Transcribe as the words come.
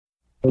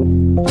Tell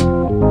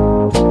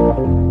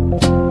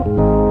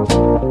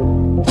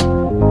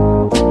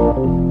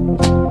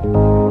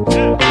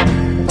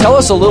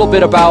us a little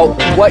bit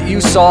about what you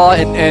saw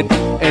and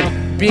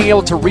being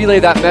able to relay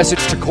that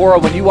message to Cora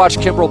when you watched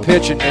Kimbrel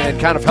pitch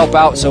and kind of help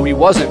out so he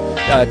wasn't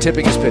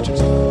tipping his pitches.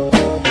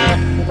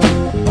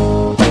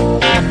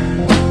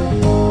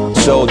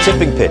 So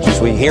tipping pitches,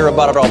 we hear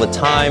about it all the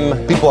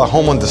time. People at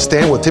home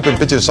understand what tipping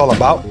pitches is all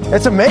about.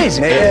 It's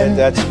amazing. And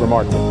that's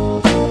remarkable.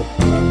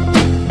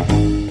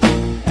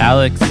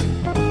 Alex,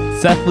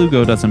 Seth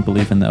Lugo doesn't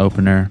believe in the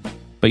opener,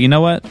 but you know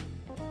what?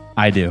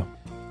 I do.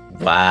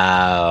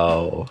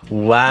 Wow.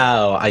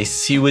 I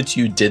see what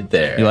you did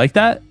there. You like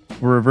that?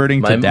 We're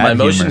reverting to dad My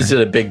emotions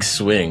humor. did a big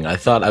swing. I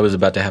thought I was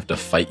about to have to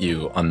fight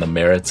you on the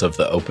merits of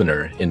the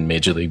opener in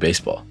Major League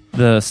Baseball.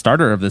 The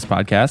starter of this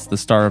podcast, the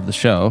star of the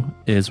show,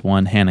 is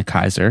one Hannah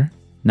Kaiser,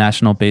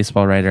 national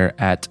baseball writer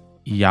at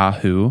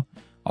Yahoo,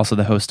 also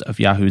the host of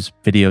Yahoo's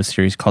video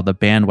series called The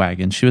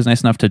Bandwagon. She was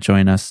nice enough to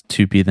join us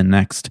to be the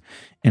next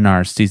in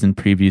our season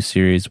preview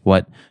series,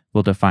 What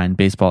Will Define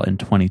Baseball in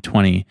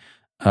 2020.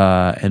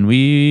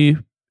 It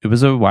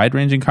was a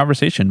wide-ranging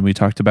conversation. We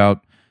talked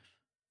about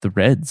the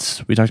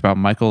Reds. We talked about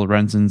Michael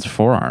Lorenzen's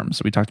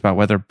forearms. We talked about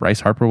whether Bryce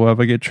Harper will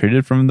ever get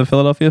traded from the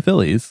Philadelphia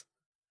Phillies.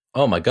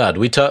 Oh my God.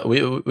 We talked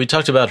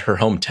about her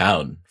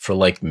hometown for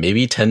like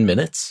maybe 10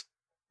 minutes.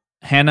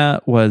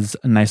 Hannah was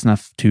nice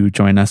enough to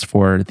join us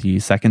for the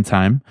second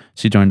time.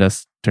 She joined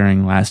us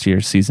during last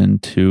year's season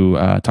to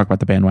talk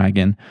about The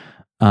Bandwagon.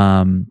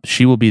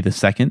 She will be the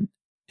second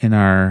in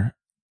our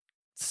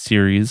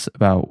series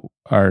about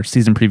our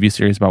season preview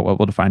series about what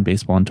will define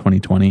baseball in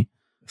 2020.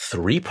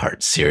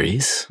 3-part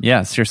series.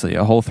 Yeah, seriously,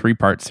 a whole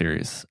 3-part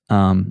series.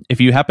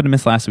 If you happen to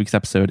miss last week's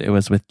episode, it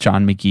was with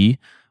John McGee,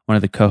 one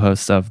of the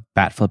co-hosts of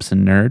Bat Flips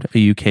and Nerd,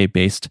 a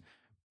UK-based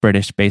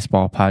British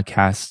baseball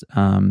podcast.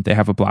 They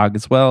have a blog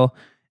as well,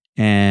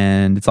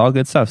 and it's all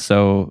good stuff.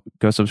 So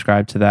go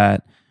subscribe to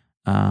that.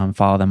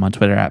 Follow them on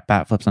Twitter at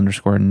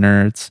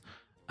batflips_nerds.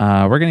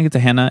 We're going to get to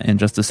Hannah in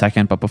just a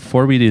second, but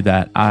before we do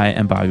that, I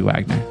am Bobby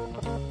Wagner.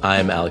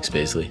 I'm Alex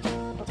Baisley.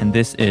 And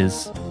this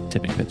is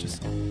Tipping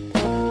Pitches.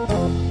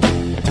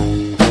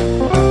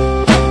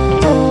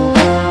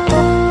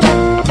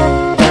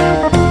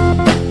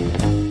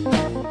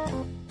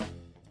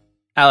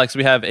 Alex,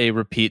 we have a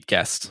repeat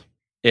guest.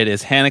 It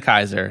is Hannah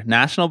Kaiser,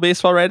 national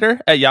baseball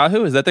writer at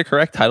Yahoo. Is that the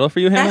correct title for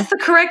you, Hannah? That's the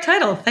correct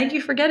title. Thank you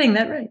for getting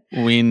that right.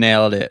 We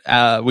nailed it.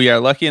 We are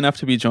lucky enough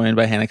to be joined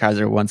by Hannah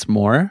Kaiser once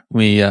more.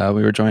 We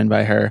were joined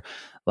by her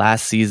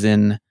last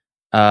season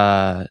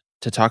to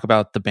talk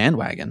about The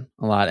Bandwagon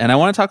a lot. And I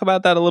want to talk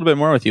about that a little bit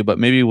more with you, but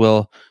maybe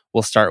we'll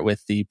start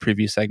with the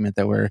preview segment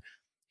that we're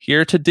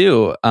here to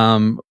do.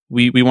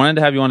 We wanted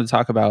to have you on to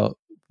talk about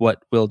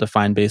what will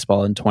define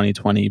baseball in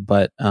 2020,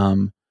 but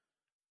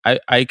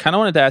I kind of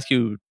wanted to ask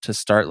you to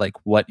start like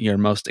what you're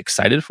most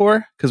excited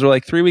for, because we're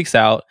like 3 weeks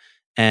out,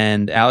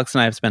 and Alex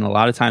and I have spent a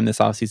lot of time this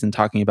offseason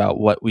talking about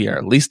what we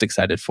are least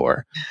excited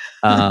for.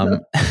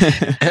 Well,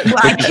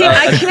 I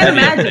can't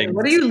imagine.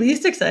 What are you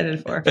least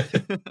excited for?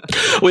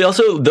 We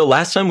also, the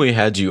last time we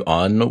had you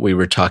on, we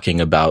were talking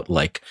about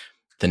like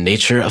the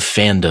nature of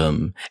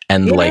fandom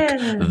and like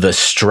the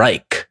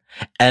strike.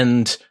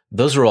 And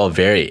those were all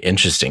very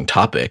interesting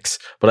topics,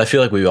 but I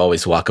feel like we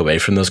always walk away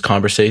from those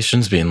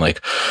conversations being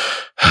like,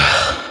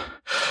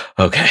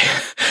 okay,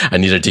 I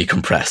need to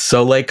decompress.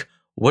 So like,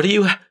 what are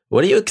you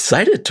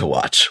excited to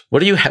watch?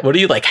 What are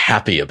you like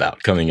happy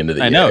about coming into the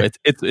year? I know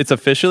it's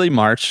officially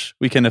March.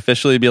 We can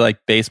officially be like,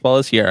 baseball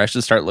is here. I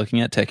should start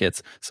looking at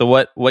tickets. So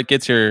what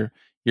gets your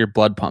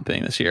blood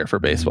pumping this year for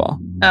baseball?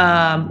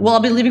 Well, I'll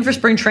be leaving for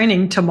spring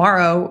training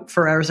tomorrow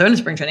for Arizona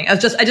spring training. I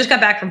just got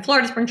back from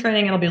Florida spring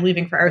training, and I'll be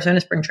leaving for Arizona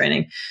spring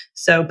training.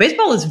 So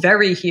baseball is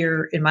very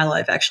here in my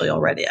life actually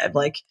already. I've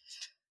like,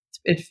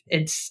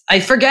 I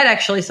forget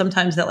actually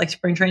sometimes that like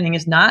spring training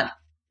is not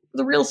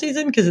the real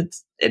season, because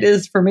it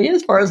is for me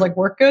as far as like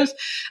work goes.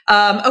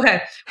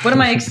 Okay, what am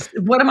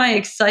I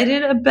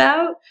excited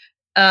about?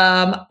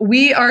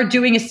 We are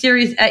doing a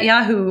series at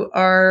Yahoo.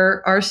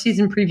 Our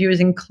season preview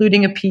is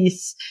including a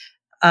piece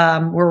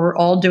where we're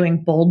all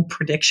doing bold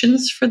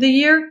predictions for the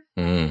year.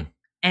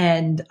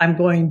 And I'm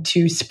going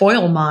to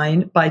spoil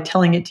mine by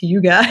telling it to you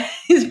guys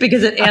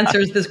because it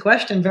answers this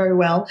question very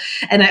well.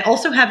 And I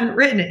also haven't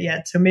written it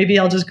yet. So maybe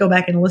I'll just go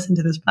back and listen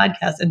to this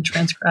podcast and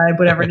transcribe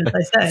whatever it is I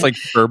say. It's like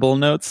verbal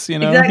notes, you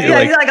know? Exactly.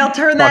 You're Like I'll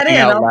turn that in.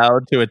 Out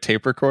loud to a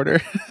tape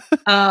recorder.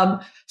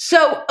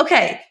 So,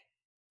 okay,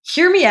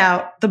 hear me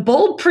out. The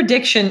bold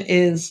prediction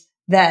is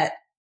that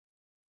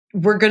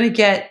we're going to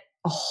get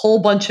a whole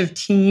bunch of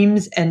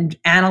teams and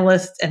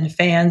analysts and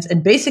fans,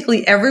 and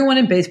basically everyone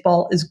in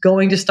baseball is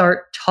going to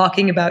start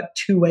talking about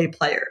two-way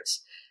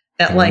players.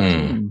 That like,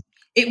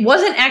 it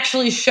wasn't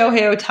actually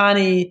Shohei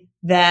Ohtani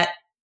that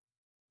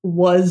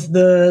was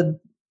the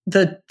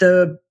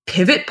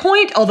pivot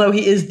point, although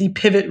he is the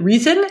pivot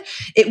reason.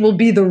 It will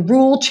be the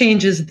rule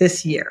changes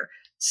this year.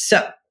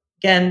 So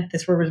again,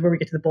 this is where we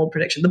get to the bold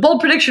prediction. The bold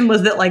prediction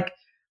was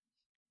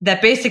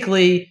that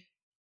basically,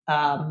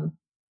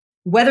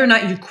 whether or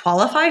not you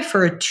qualify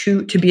for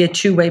to be a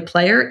two-way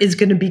player is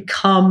going to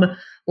become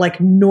like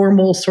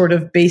normal sort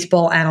of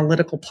baseball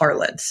analytical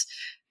parlance.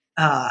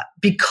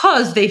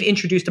 Because they've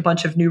introduced a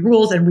bunch of new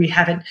rules and we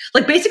haven't,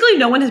 like, basically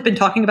no one has been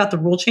talking about the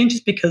rule changes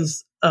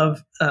because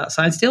of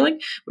sign stealing,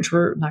 which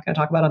we're not going to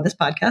talk about on this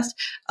podcast.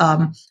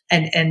 And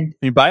I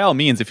mean, by all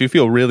means, if you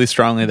feel really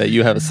strongly that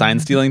you have a sign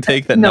stealing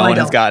take that no one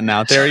has gotten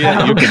out there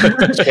yet, you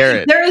can share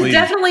it. There is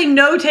definitely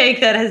no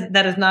take that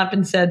has not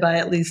been said by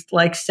at least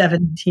like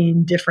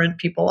 17 different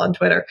people on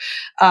Twitter.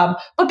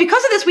 But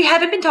because of this, we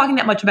haven't been talking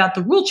that much about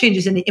the rule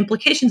changes and the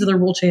implications of the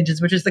rule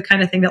changes, which is the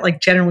kind of thing that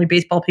like generally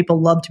baseball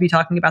people love to be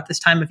talking about this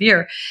time of year.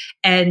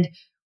 And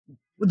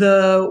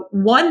the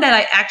one that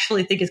I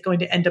actually think is going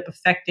to end up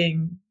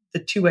affecting the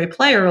two-way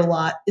player a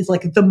lot is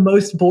like the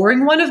most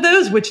boring one of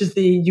those, which is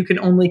you can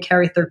only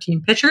carry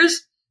 13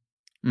 pitchers.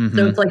 Mm-hmm.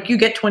 So it's like you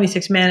get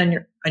 26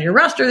 man on your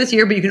roster this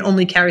year, but you can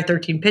only carry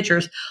 13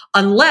 pitchers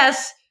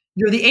unless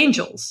you're the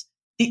Angels.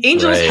 The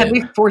Angels have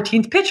a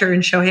 14th pitcher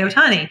in Shohei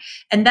Ohtani.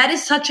 And that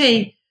is such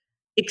a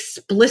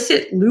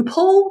explicit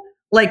loophole.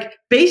 Like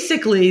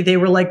basically they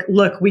were like,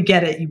 look, we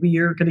get it.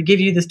 We're going to give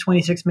you this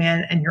 26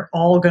 man and you're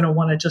all going to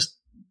want to just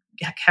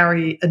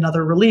carry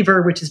another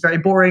reliever, which is very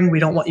boring. We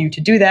don't want you to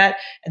do that.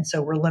 And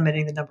so we're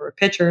limiting the number of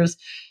pitchers.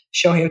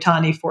 Shohei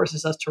Ohtani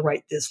forces us to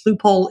write this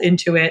loophole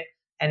into it.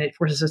 And it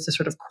forces us to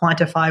sort of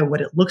quantify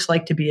what it looks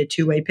like to be a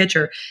two-way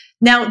pitcher.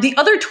 Now, the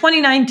other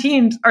 29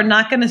 teams are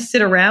not going to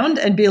sit around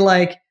and be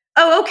like,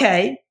 oh,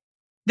 okay,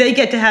 they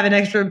get to have an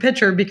extra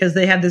pitcher because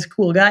they have this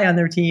cool guy on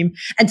their team.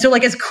 And so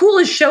like as cool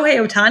as Shohei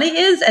Ohtani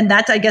is, and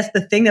that's, I guess,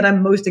 the thing that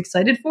I'm most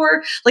excited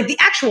for, like the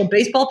actual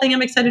baseball thing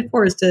I'm excited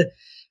for is to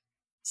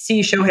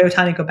see Shohei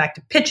Ohtani go back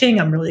to pitching.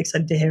 I'm really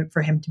excited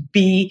for him to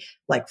be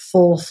like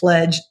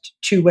full-fledged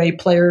two-way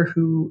player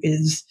who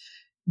is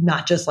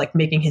not just like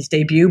making his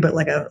debut, but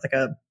like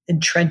a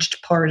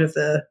entrenched part of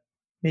the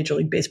Major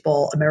League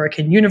Baseball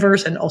American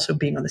universe, and also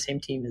being on the same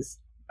team as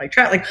Mike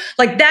Trout.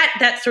 Like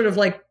that's sort of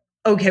like,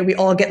 okay, we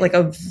all get like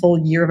a full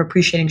year of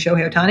appreciating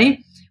Shohei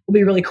Ohtani will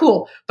be really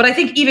cool. But I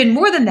think even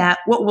more than that,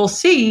 what we'll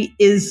see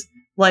is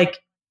like,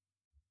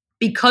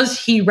 because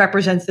he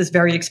represents this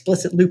very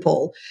explicit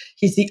loophole,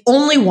 he's the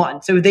only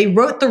one. So they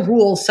wrote the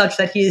rules such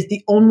that he is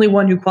the only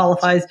one who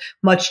qualifies,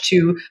 much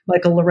to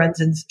Michael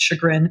Lorenzen's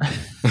chagrin.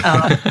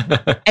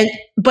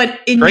 But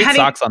in great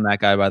socks on that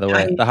guy, by the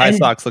way. The high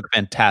socks look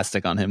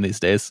fantastic on him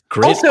these days.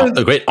 Great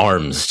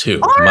arms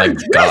too. My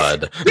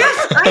God.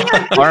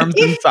 Yes, arms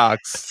and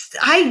socks.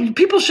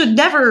 People should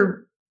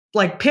never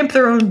like pimp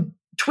their own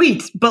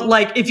tweets, but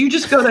like if you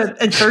just go to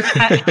and search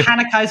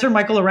Hannah Kaiser,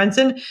 Michael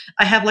Lorenzen,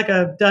 I have like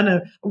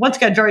once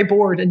got very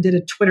bored and did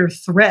a Twitter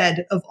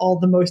thread of all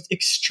the most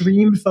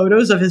extreme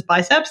photos of his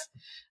biceps.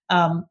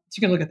 So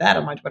you can look at that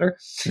on my Twitter.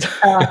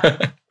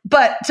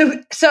 But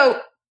so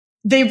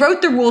they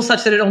wrote the rule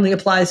such that it only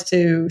applies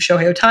to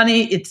Shohei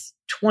Ohtani. It's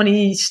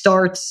 20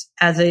 starts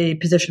as a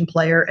position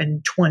player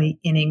and 20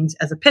 innings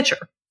as a pitcher.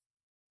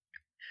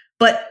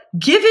 But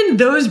given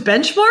those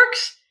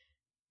benchmarks,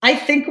 I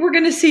think we're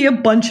going to see a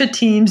bunch of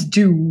teams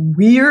do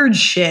weird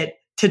shit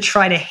to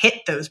try to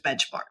hit those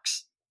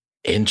benchmarks.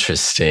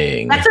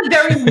 Interesting. That's a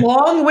very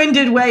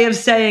long-winded way of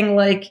saying,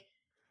 like,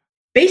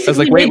 basically... I was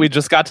like, wait, we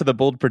just got to the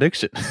bold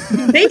prediction.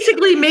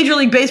 Basically, Major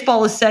League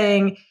Baseball is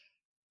saying,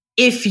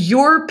 if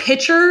your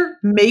pitcher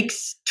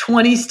makes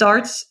 20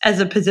 starts as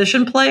a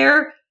position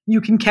player,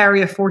 you can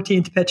carry a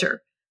 14th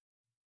pitcher.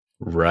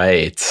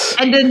 Right.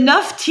 And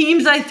enough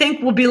teams, I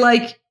think, will be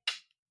like,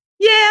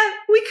 yeah,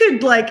 we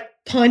could, like,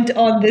 punt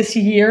on this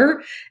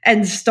year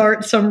and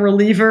start some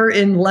reliever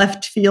in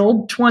left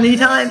field 20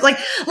 times. Like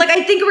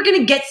I think we're going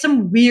to get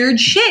some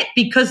weird shit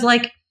because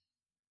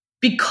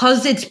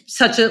it's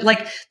such a,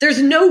 like,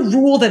 there's no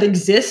rule that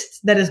exists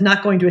that is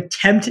not going to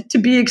attempt to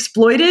be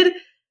exploited.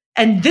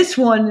 And this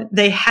one,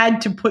 they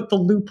had to put the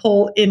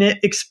loophole in it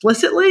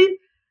explicitly.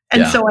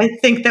 And so I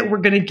think that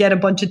we're going to get a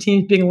bunch of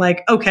teams being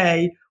like,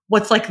 okay,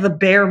 what's like the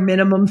bare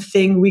minimum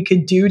thing we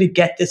could do to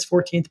get this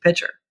 14th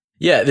pitcher?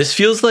 Yeah, this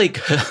feels like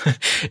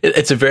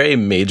it's a very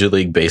Major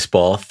League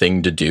Baseball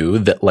thing to do,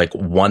 that like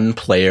one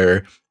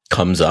player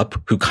comes up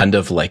who kind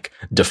of like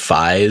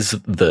defies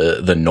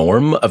the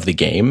norm of the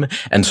game.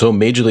 And so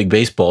Major League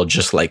Baseball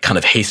just like kind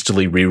of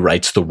hastily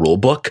rewrites the rule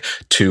book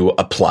to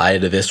apply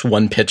to this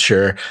one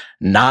pitcher,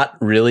 not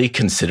really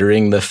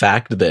considering the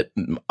fact that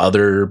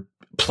other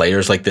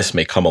players like this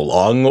may come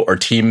along, or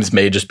teams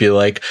may just be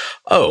like,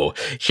 oh,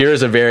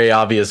 here's a very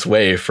obvious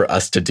way for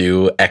us to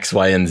do X,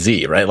 Y, and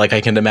Z, right? Like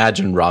I can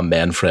imagine Rob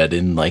Manfred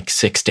in like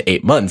 6 to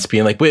 8 months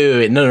being like,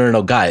 wait,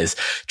 no, guys,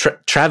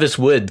 Travis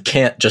Wood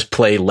can't just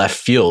play left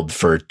field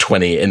for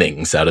 20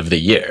 innings out of the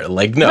year.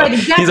 Like, no, right,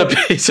 exactly.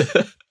 he's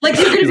a like,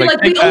 you're going to be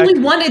like, we only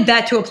wanted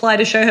that to apply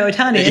to Shohei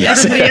Ohtani. And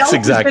everybody else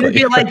is going to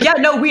be like, yeah,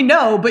 no, we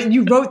know, but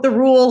you wrote the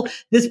rule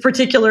this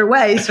particular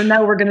way. So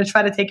now we're going to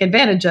try to take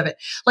advantage of it.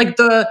 Like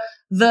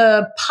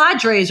the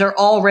Padres are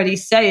already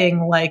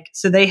saying, like,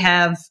 so they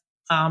have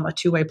a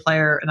two-way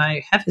player, and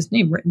I have his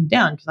name written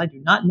down because I do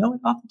not know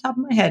it off the top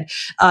of my head.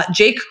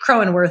 Jake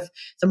Cronenworth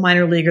is a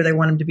minor leaguer. They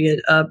want him to be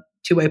a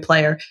two-way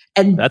player.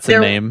 And that's a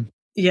name.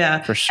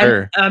 Yeah, for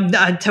sure. And,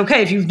 it's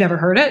okay if you've never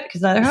heard it,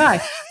 because neither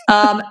have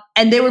I.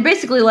 And they were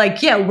basically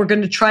like, yeah, we're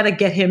going to try to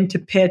get him to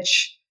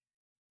pitch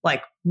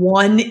like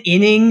 1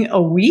 inning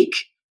a week,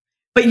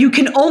 but you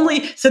can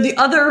only. So the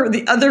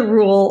other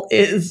rule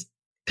is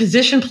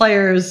position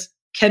players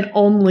can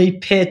only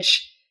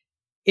pitch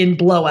in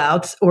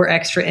blowouts or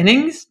extra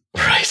innings.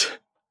 Right.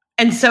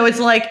 And so it's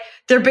like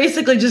they're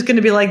basically just going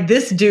to be like,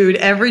 this dude,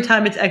 every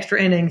time it's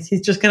extra innings,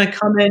 he's just going to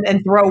come in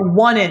and throw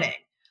 1 inning.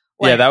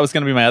 Yeah, that was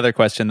going to be my other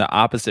question. The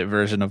opposite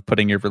version of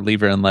putting your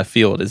reliever in left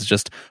field is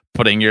just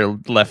putting your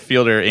left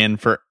fielder in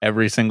for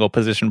every single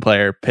position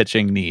player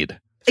pitching need.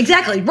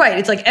 Exactly, right.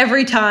 It's like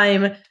every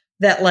time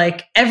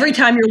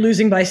you're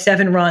losing by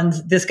 7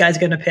 runs, this guy's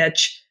going to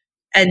pitch.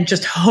 And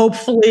just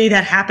hopefully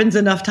that happens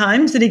enough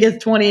times that he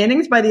gets 20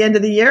 innings by the end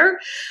of the year.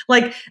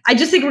 Like, I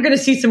just think we're going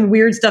to see some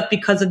weird stuff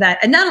because of that.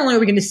 And not only are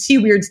we going to see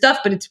weird stuff,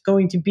 but it's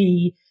going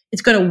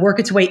to work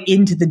its way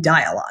into the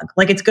dialogue.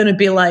 Like, it's going to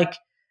be like,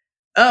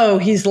 oh,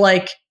 he's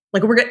like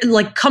we're going to,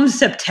 like, come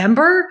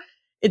September,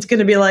 it's going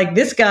to be like,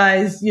 this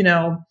guy's,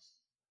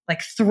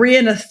 like 3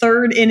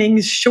 1/3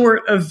 innings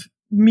short of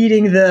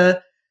meeting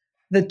the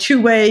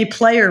two-way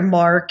player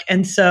mark.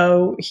 And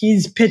so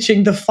he's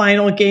pitching the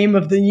final game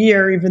of the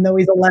year, even though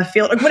he's a left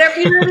fielder, like whatever,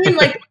 you know what I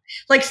mean?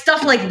 Like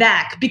stuff like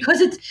that, because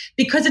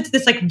it's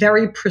this like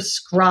very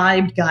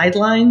prescribed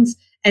guidelines,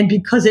 and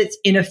because it's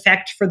in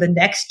effect for the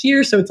next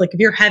year. So it's like,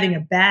 if you're having a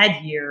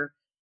bad year,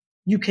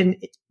 you can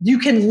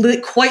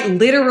quite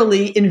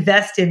literally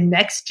invest in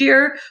next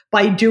year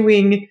by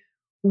doing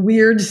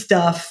weird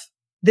stuff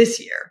this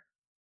year.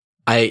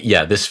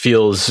 This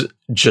feels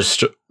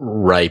just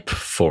ripe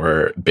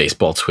for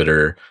baseball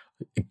Twitter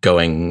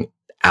going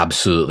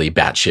absolutely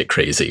batshit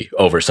crazy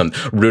over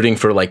rooting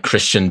for like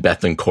Christian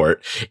Bethancourt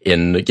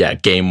in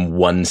game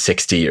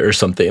 160 or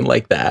something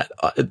like that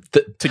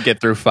to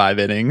get through 5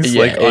 innings,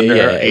 like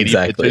under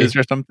 80 pitches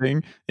or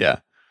something. Yeah.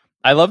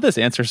 I love this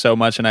answer so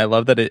much, and I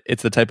love that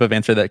it's the type of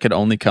answer that could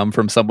only come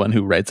from someone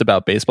who writes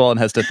about baseball and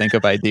has to think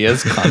of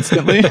ideas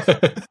constantly.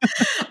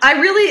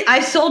 I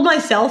sold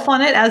myself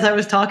on it as I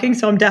was talking,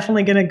 so I'm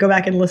definitely going to go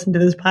back and listen to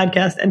this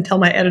podcast and tell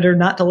my editor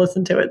not to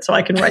listen to it so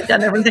I can write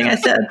down everything I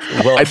said.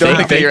 Well, I don't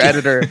think that your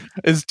editor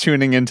is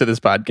tuning into this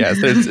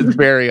podcast. It's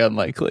very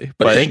unlikely.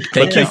 But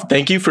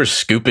thank you for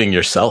scooping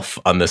yourself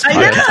on this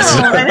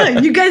podcast. I know.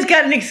 You guys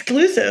got an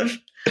exclusive.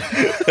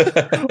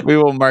 We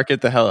will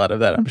market the hell out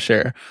of that, I'm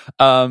sure.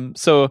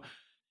 So,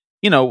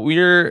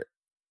 we're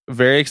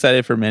very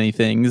excited for many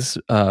things.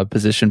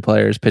 Position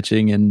players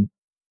pitching and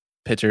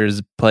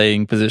pitchers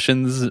playing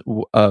positions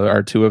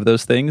are 2 of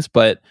those things.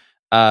 But,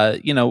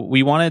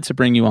 we wanted to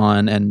bring you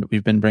on, and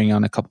we've been bringing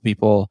on a couple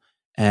people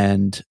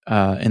and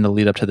in the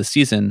lead up to the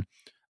season,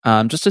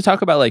 just to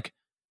talk about like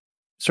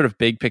sort of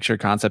big picture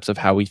concepts of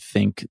how we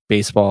think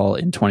baseball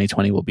in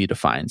 2020 will be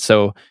defined.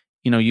 So,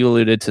 you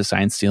alluded to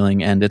sign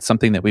stealing, and it's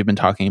something that we've been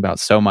talking about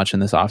so much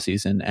in this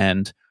offseason,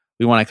 and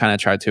we want to kind of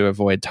try to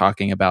avoid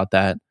talking about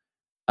that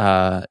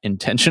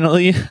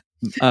intentionally.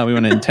 We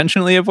want to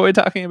intentionally avoid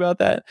talking about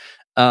that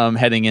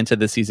heading into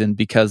the season,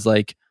 because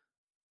like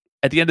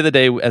at the end of the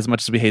day, as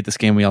much as we hate this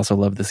game, we also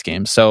love this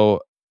game. So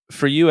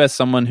for you, as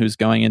someone who's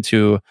going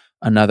into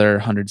another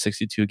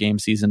 162 game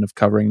season of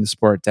covering the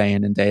sport day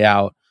in and day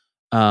out,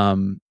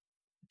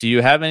 do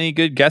you have any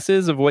good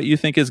guesses of what you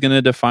think is going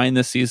to define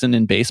this season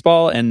in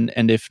baseball? And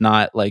if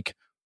not, like,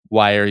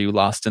 why are you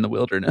lost in the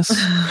wilderness?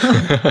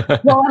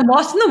 Well, I'm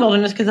lost in the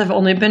wilderness because I've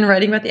only been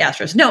writing about the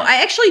Astros. No,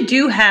 I actually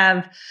do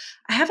have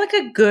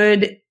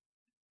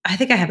I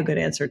think I have a good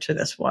answer to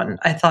this one.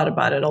 I thought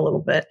about it a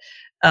little bit.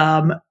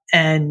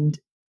 And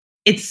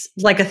it's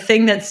like a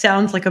thing that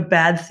sounds like a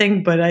bad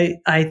thing, but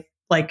I'm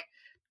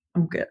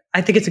good.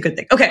 I think it's a good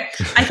thing. Okay.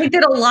 I think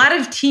that a lot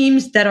of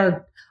teams that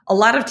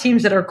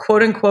are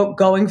quote unquote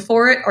going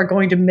for it are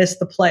going to miss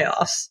the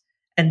playoffs.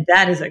 And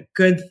that is a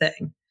good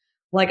thing.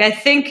 Like, I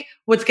think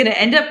what's going to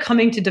end up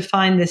coming to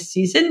define this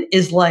season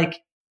is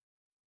like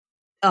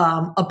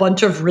a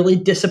bunch of really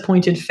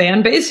disappointed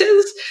fan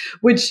bases,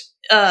 which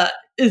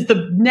is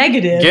the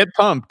negative. Get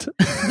pumped.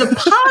 The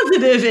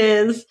positive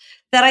is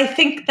that I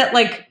think that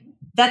like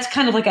that's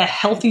kind of like a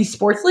healthy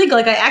sports league.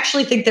 Like, I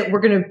actually think that we're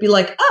going to be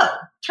like, oh,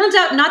 turns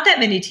out not that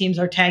many teams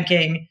are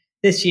tanking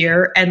this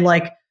year, and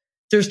like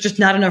there's just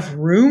not enough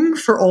room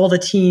for all the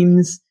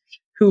teams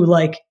who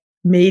like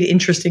made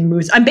interesting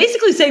moves. I'm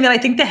basically saying that I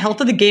think the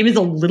health of the game is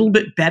a little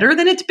bit better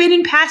than it's been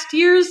in past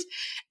years,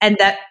 and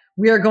that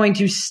we are going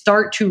to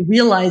start to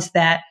realize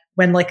that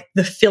when like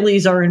the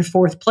Phillies are in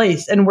 4th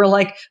place and we're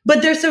like,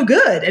 but they're so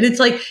good. And it's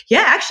like,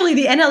 yeah, actually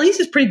the NL East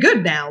is pretty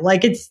good now.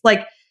 Like, it's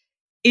like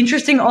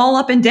interesting all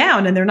up and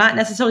down, and they're not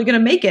necessarily going to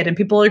make it. And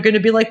people are going to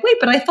be like, wait,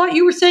 but I thought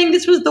you were saying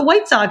this was the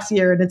White Sox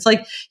year. And it's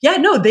like, yeah,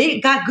 no,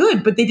 they got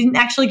good, but they didn't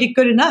actually get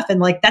good enough. And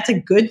like, that's a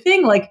good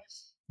thing. Like,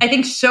 I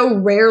think so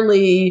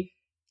rarely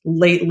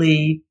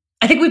lately,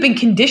 I think we've been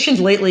conditioned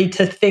lately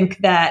to think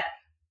that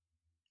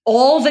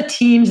all the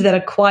teams that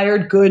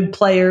acquired good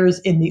players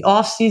in the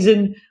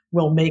offseason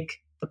will make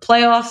the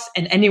playoffs,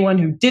 and anyone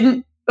who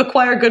didn't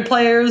acquire good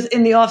players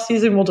in the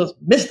offseason, we'll just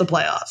miss the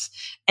playoffs.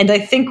 And I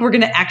think we're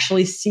going to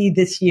actually see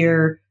this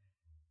year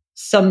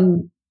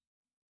some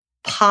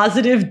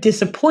positive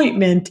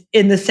disappointment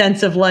in the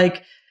sense of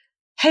like,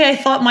 hey, I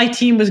thought my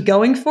team was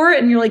going for it.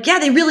 And you're like, yeah,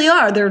 they really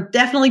are. They're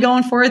definitely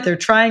going for it. They're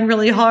trying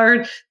really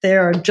hard.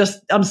 They're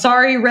just, I'm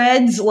sorry,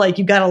 Reds, like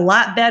you got a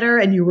lot better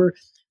and you were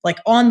like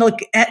on the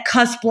at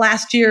cusp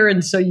last year.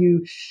 And so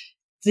you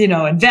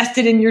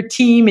invested in your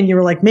team and you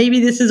were like, maybe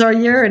this is our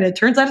year. And it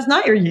turns out it's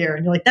not your year.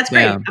 And you're like, that's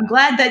great. Yeah.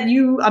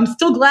 I'm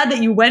still glad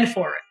that you went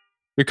for it.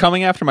 You're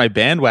coming after my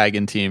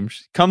bandwagon team.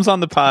 She comes on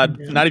the pod,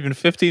 not even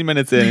 15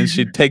 minutes in, and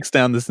she takes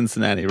down the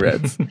Cincinnati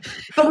Reds.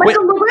 But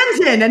Michael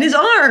Lorenzen and his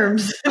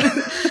arms.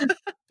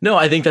 No,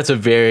 I think that's a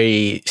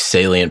very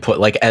salient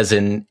point. Like, as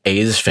an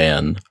A's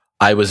fan,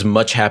 I was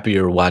much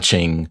happier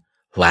watching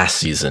last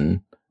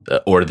season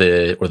or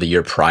the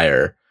year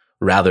prior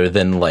rather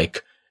than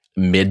like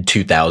mid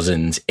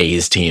 2000s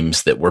A's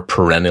teams that were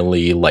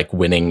perennially like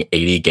winning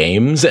 80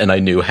 games and I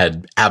knew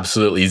had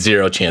absolutely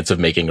zero chance of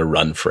making a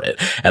run for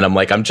it. And I'm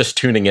like, I'm just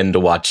tuning in to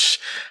watch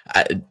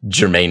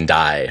Jermaine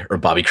Dye or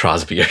Bobby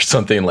Crosby or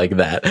something like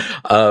that.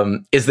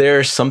 Is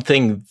there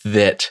something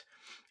that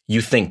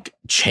you think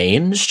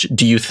changed?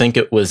 Do you think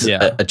it was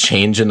a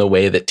change in the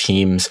way that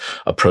teams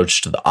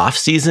approached the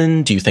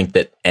offseason? Do you think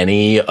that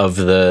any of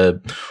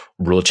the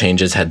rule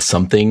changes had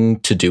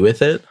something to do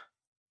with it?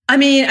 I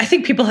mean, I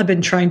think people have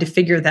been trying to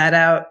figure that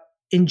out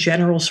in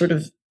general, sort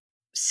of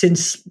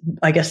since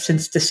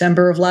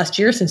December of last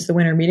year, since the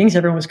winter meetings.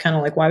 Everyone was kind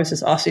of like, why was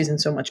this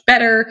offseason so much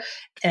better?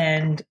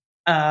 And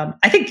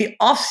I think the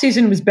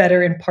offseason was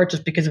better in part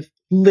just because of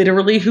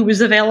literally who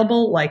was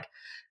available. Like,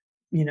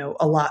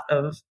 a lot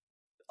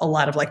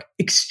of like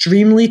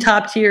extremely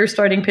top tier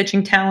starting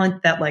pitching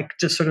talent that like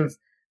just sort of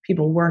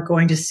people weren't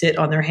going to sit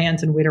on their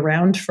hands and wait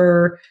around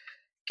for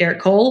Garrett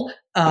Cole.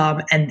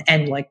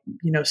 And like,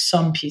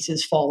 some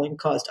pieces falling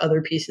caused other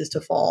pieces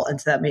to fall.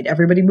 And so that made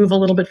everybody move a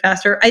little bit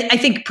faster. I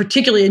think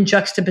particularly in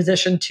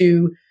juxtaposition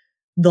to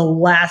the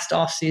last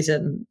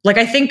offseason, like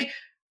I think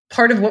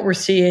part of what we're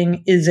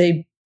seeing is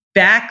a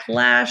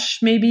backlash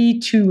maybe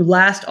to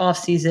last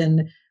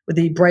offseason with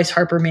the Bryce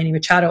Harper, Manny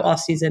Machado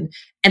offseason.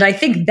 And I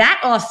think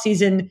that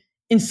offseason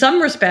in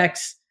some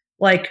respects,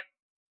 like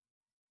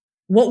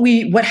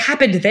what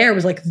happened there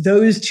was like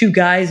those two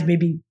guys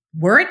maybe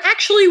weren't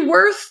actually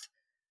worth.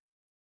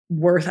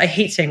 I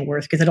hate saying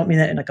worth because I don't mean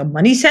that in like a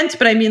money sense,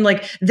 but I mean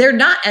like they're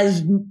not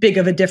as big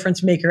of a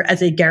difference maker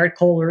as a Garrett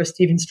Cole or a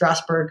Steven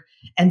Strasburg.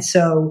 And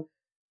so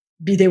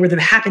they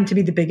happened to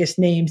be the biggest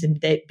names,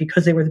 and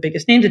because they were the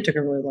biggest names, it took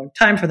a really long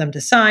time for them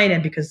to sign.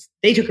 And because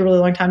they took a really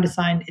long time to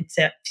sign, it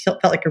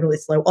felt like a really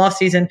slow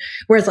offseason.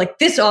 Whereas like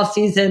this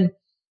offseason,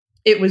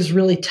 it was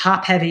really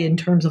top heavy in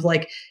terms of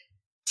like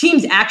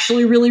teams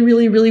actually really,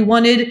 really, really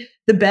wanted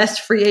the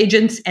best free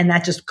agents. And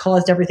that just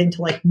caused everything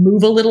to like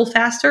move a little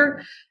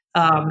faster.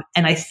 And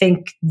I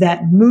think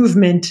that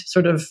movement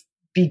sort of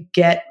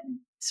begets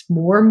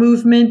more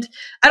movement.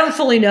 I don't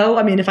fully know.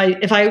 I mean, if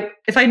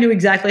I knew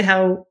exactly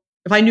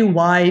if I knew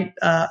why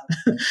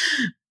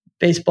some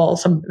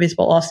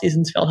baseball off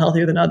seasons felt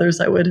healthier than others,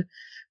 I would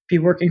be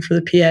working for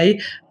the PA.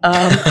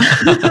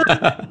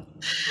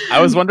 I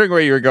was wondering where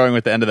you were going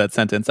with the end of that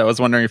sentence. I was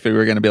wondering if we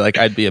were going to be like,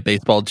 I'd be a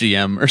baseball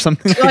GM or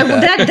something.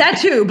 Like that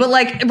too, but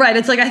like, right.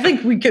 It's like, I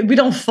think we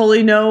don't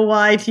fully know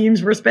why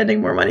teams were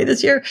spending more money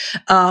this year.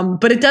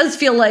 But it does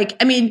feel like,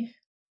 I mean,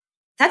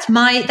 that's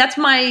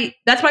my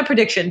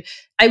prediction.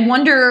 I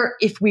wonder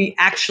if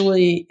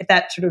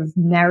that sort of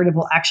narrative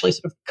will actually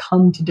sort of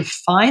come to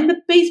define the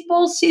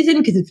baseball season,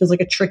 because it feels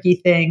like a tricky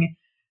thing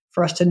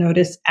for us to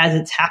notice as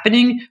it's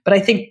happening. But I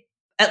think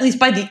at least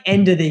by the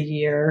end of the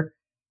year,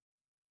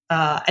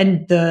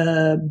 and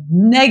the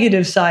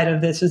negative side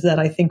of this is that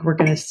I think we're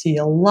going to see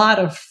a lot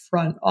of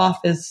front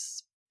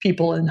office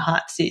people in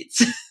hot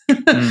seats.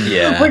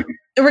 Yeah.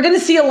 We're going to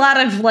see a lot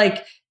of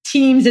like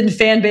teams and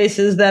fan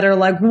bases that are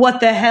like,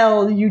 what the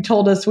hell? You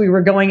told us we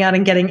were going out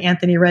and getting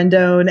Anthony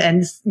Rendon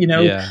and,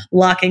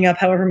 locking up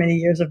however many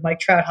years of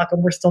Mike Trout. How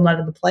come we're still not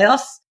in the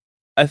playoffs?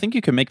 I think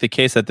you can make the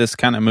case that this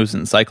kind of moves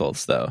in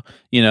cycles though,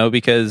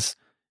 because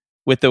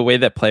with the way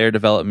that player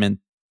development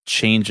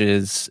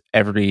changes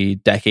every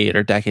decade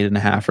or decade and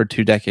a half or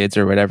 2 decades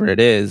or whatever it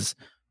is,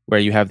 where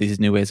you have these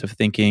new ways of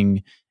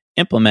thinking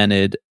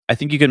implemented, I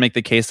think you can make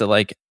the case that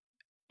like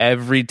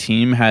every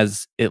team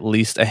has at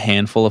least a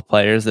handful of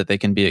players that they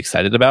can be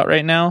excited about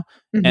right now.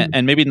 Mm-hmm.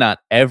 And maybe not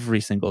every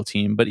single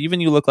team, but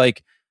even you look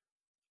like,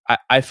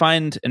 I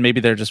find, and maybe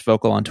they're just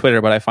vocal on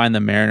Twitter, but I find the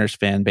Mariners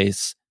fan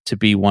base to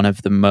be one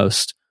of the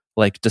most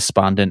like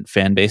despondent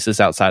fan bases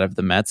outside of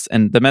the Mets.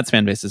 And the Mets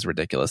fan base is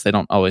ridiculous. They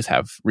don't always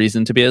have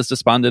reason to be as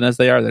despondent as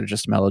they are. They're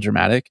just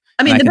melodramatic.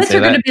 I mean, the Mets are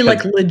going to be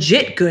like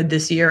legit good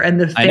this year, and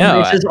the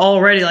fan base is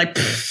already like,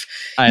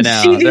 I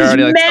know. They're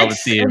already like,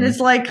 Mets, and it's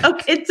like,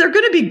 okay, they're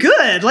going to be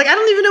good. Like, I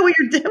don't even know what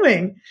you're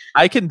doing.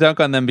 I can dunk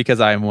on them because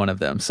I am one of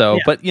them. So,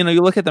 but you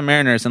look at the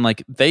Mariners and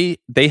like they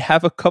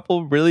have a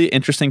couple really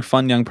interesting,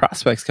 fun young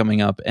prospects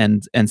coming up,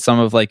 and some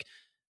of like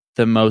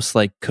the most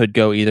like could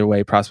go either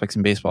way prospects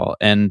in baseball.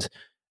 And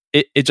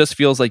it just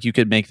feels like you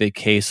could make the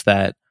case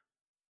that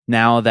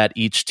now that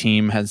each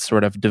team has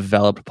sort of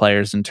developed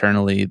players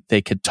internally,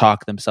 they could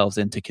talk themselves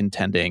into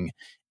contending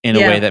in a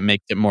way that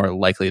makes it more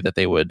likely that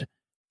they would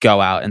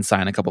go out and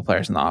sign a couple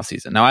players in the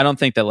offseason. Now, I don't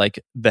think that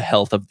like the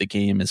health of the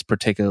game is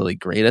particularly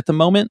great at the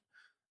moment,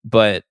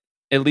 but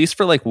at least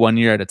for like 1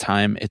 year at a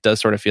time, it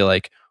does sort of feel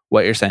like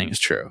what you're saying is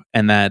true.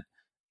 And that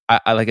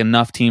I like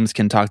enough teams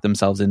can talk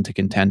themselves into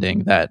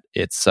contending that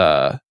it's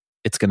going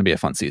to be a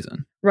fun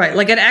season. Right.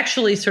 Like it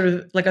actually sort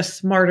of like a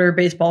smarter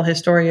baseball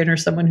historian or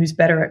someone who's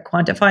better at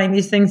quantifying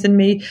these things than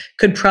me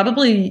could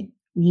probably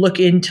look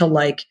into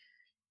like,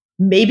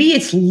 maybe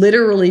it's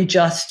literally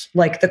just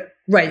like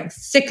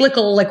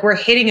cyclical, like we're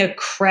hitting a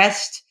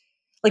crest.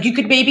 Like you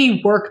could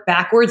maybe work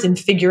backwards and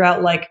figure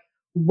out like,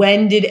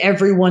 when did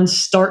everyone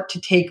start to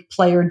take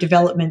player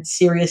development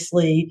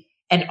seriously?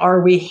 And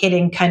are we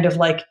hitting kind of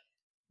like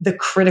the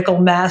critical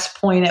mass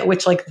point at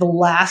which like the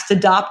last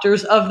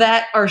adopters of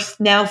that are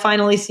now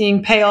finally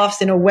seeing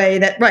payoffs in a way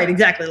that, right,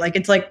 exactly. Like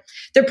it's like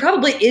there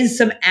probably is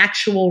some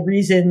actual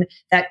reason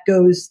that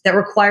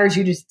requires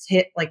you to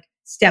hit like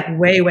step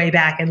way, way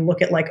back and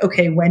look at like,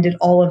 okay, when did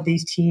all of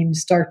these teams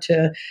start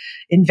to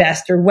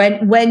invest, or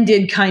when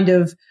did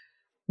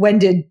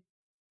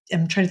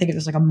I'm trying to think if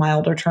there's like a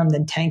milder term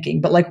than tanking,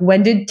 but like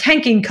when did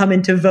tanking come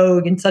into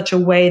vogue in such a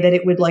way that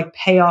it would like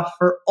pay off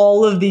for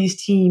all of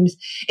these teams?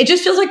 It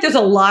just feels like there's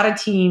a lot of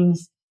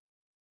teams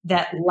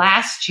that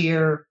last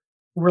year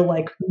were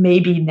like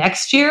maybe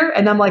next year.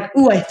 And I'm like,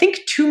 ooh, I think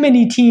too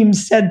many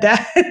teams said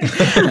that.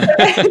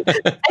 I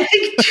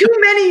think too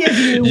many of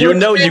you.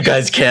 You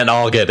guys can't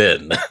all get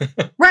in.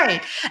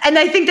 Right. And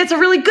I think that's a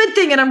really good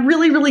thing. And I'm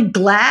really, really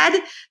glad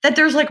that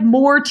there's like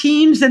more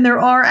teams than there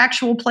are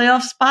actual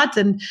playoff spots.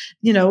 And,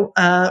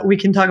 we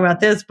can talk about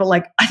this, but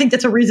like, I think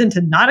that's a reason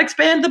to not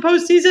expand the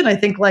postseason. I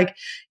think like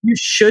you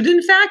should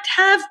in fact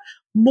have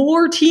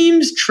more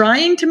teams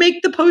trying to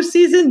make the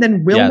postseason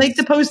than will make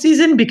the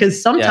postseason,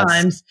 because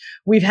sometimes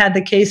we've had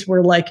the case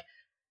where like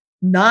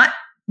not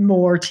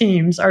more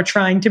teams are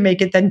trying to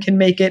make it than can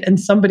make it, and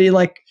somebody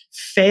like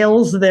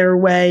fails their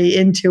way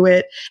into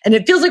it. And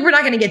it feels like we're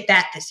not going to get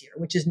that this year,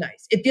 which is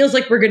nice. It feels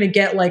like we're going to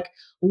get like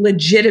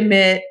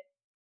legitimate,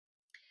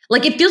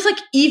 like it feels like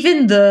even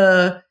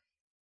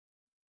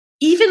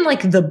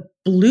like the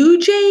Blue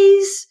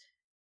Jays,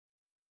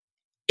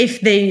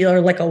 if they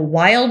are like a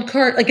wild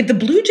card, like if the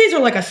Blue Jays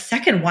are like a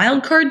second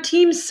wild card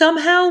team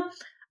somehow,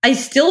 I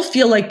still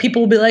feel like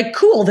people will be like,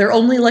 cool, they're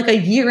only like a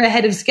year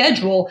ahead of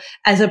schedule,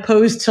 as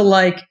opposed to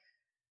like,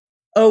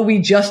 oh, we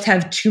just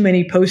have too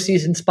many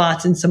postseason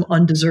spots and some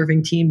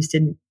undeserving teams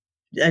didn't,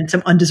 and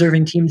some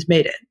undeserving teams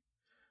made it.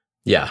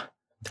 Yeah.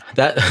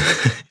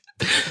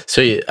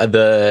 So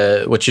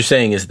what you're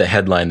saying is the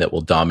headline that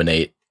will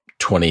dominate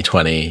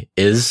 2020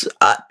 is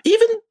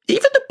even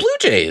the Blue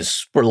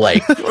Jays were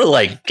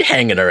like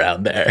hanging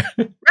around there.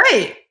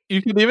 Right.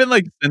 You could even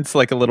like sense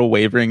like a little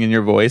wavering in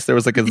your voice. There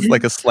was like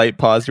a slight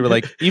pause. You were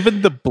like,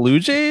 even the Blue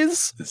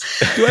Jays?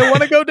 Do I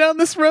want to go down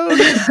this road?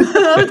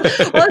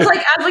 I was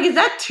like, is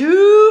that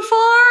too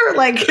far?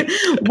 Like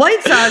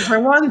White Sox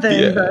for one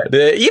thing. Yeah.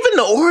 But even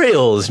the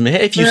Orioles,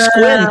 man. If you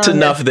squint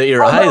enough that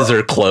your eyes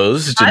are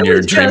closed and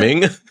you're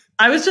dreaming.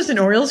 I was just in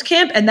Orioles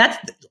camp, and that's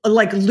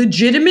like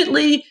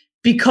legitimately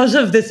because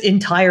of this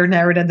entire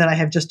narrative that I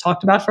have just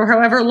talked about for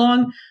however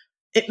long.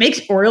 It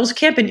makes Orioles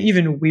camp an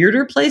even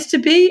weirder place to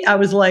be. I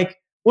was like,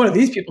 what are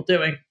these people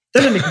doing?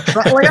 They're not even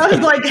try. Like, I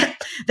was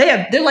like,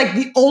 they're like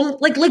the only,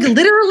 like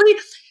literally.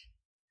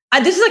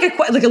 This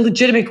is like a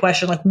legitimate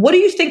question. Like, what do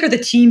you think are the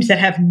teams that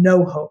have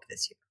no hope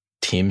this year?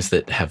 Teams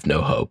that have no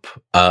hope.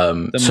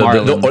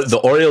 The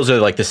Orioles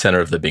are like the center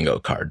of the bingo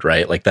card,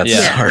 right? Like that's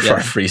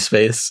our free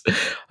space.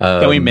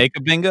 Can we make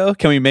a bingo?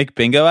 Can we make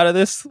bingo out of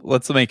this?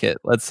 Let's make it.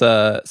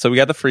 So we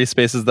got the free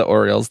spaces, the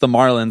Orioles, the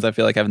Marlins. I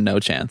feel like have no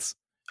chance.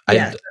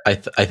 I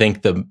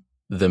think the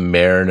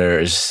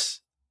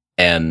Mariners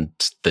and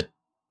the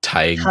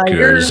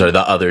Tigers are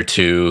the other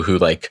two who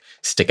like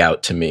stick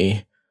out to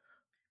me.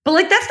 But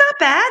like that's not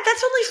bad.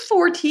 That's only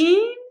 4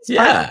 teams.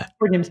 Yeah,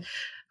 4 teams.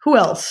 Who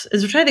else?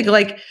 Is we're trying to think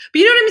like, but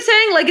you know what I'm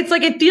saying? Like it's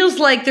like it feels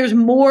like there's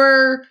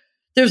more.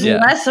 There's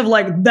less of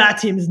like that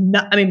team's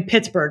not. I mean,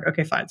 Pittsburgh.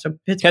 Okay, fine. So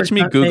Pittsburgh. Catch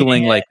me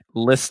googling like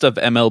list of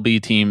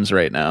MLB teams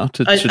right now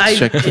to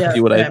check to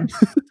see what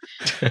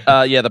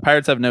the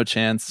Pirates have no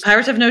chance.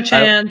 Pirates have no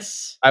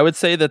chance. I would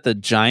say that the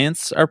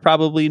Giants are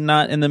probably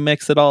not in the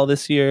mix at all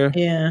this year.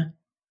 Yeah,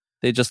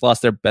 they just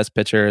lost their best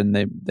pitcher, and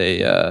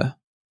they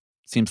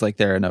seems like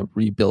they're in a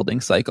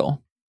rebuilding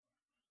cycle.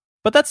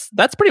 But that's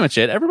pretty much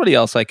it. Everybody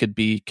else I could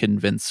be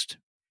convinced,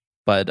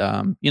 but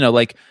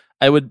like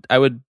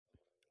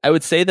I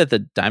would say that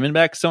the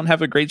Diamondbacks don't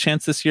have a great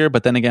chance this year.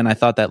 But then again, I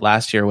thought that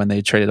last year when they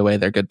traded away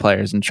their good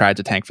players and tried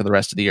to tank for the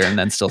rest of the year, and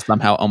then still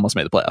somehow almost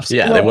made the playoffs.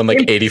 Yeah, they won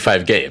like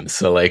 85 games.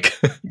 So like,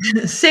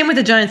 same with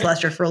the Giants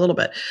last year for a little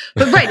bit.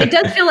 But right, it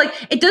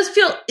does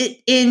feel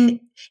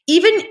in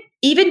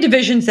even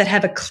divisions that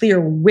have a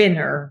clear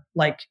winner,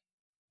 like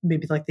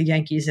maybe like the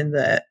Yankees in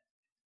the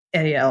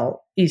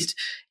AL East,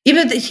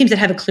 even the teams that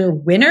have a clear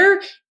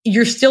winner,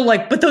 you're still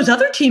like, but those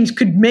other teams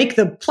could make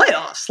the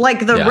playoffs.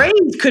 Like the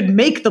Rays could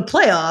make the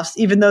playoffs,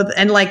 even though,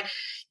 I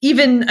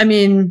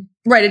mean,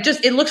 right.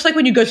 It looks like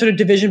when you go sort of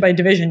division by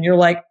division, you're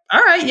like,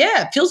 all right,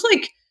 yeah, it feels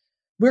like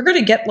we're going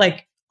to get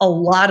like a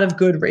lot of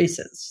good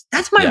races.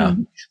 That's look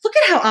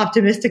at how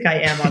optimistic I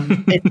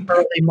am in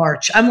early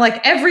March. I'm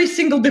like, every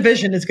single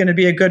division is going to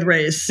be a good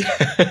race.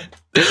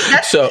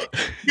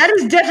 That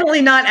is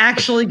definitely not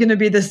actually going to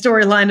be the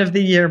storyline of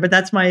the year, but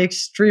that's my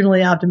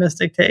extremely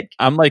optimistic take.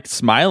 I'm like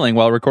smiling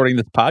while recording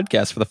this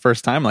podcast for the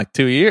first time in like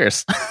 2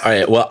 years. All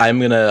right. Well, I'm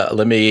gonna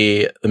let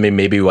me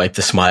maybe wipe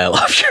the smile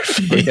off your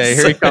face. Okay,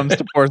 here he comes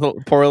to pour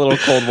a little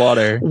cold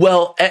water.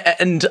 Well,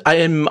 and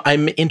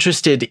I'm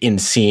interested in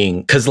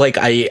seeing, because like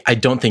I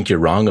don't think you're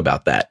wrong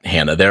about that,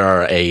 Hannah. There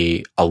are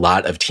a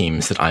lot of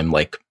teams that I'm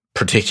like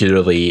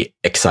particularly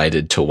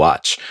excited to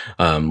watch,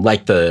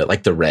 like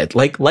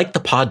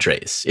the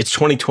Padres. It's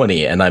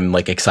 2020, and I'm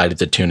like excited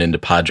to tune into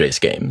Padres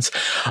games.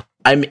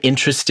 I'm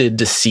interested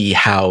to see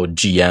how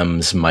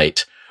GMs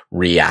might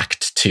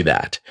react to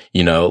that.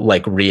 You know,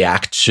 like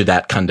react to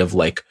that kind of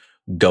like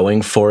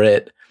going for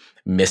it,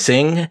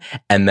 missing,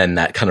 and then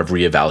that kind of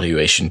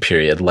reevaluation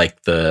period,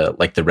 like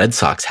the Red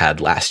Sox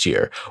had last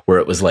year, where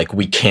it was like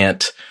we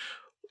can't,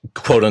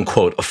 quote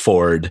unquote,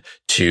 afford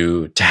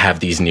to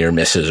have these near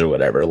misses or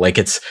whatever. Like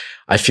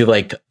I feel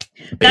like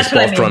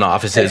baseball front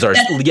offices are,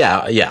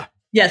 yeah.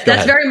 Yes,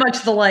 that's very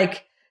much the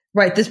like,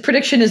 right. This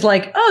prediction is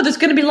like, oh, there's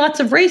going to be lots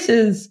of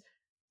races.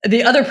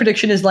 The other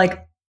prediction is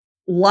like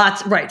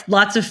lots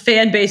of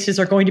fan bases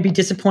are going to be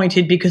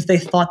disappointed because they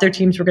thought their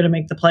teams were going to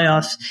make the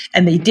playoffs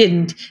and they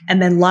didn't.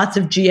 And then lots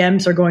of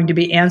GMs are going to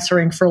be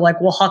answering for like,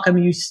 well, how come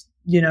you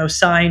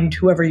signed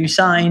whoever you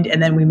signed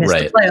and then we missed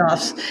the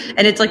playoffs?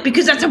 And it's like,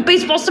 because that's how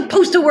baseball's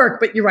supposed to work.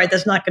 But you're right,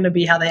 that's not going to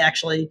be how they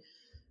actually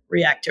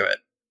react to it.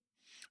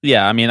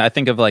 Yeah, I mean, I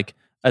think of like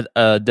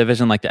a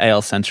division like the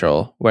AL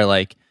Central, where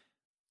like,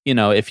 you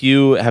know, if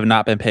you have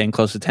not been paying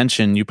close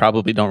attention, you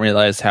probably don't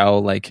realize how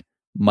like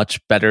much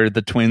better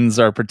the Twins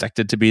are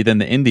projected to be than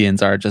the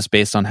Indians are, just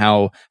based on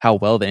how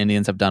well the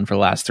Indians have done for the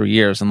last 3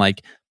 years. And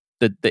like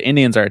the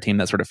Indians are a team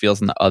that sort of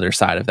feels on the other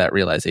side of that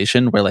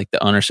realization, where like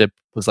the ownership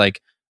was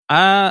like,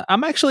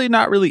 I'm actually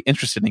not really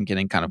interested in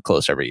getting kind of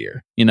close every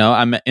year. You know,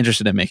 I'm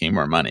interested in making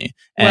more money.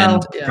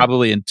 And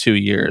probably in 2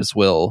 years,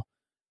 we'll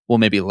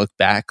maybe look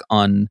back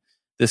on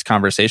this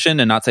conversation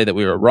and not say that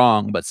we were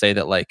wrong, but say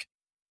that like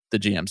the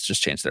GMs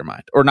just changed their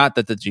mind. Or not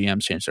that the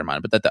GMs changed their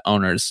mind, but that the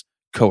owners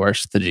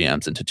coerced the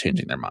GMs into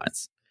changing their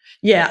minds.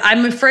 Yeah,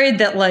 I'm afraid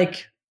that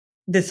like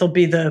this will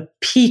be the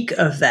peak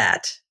of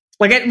that.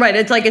 Like,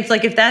 it's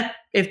like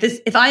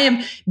if I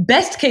am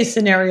best case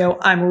scenario,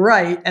 I'm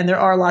right, and there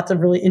are lots of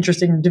really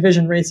interesting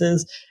division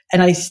races,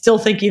 and I still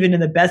think even in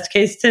the best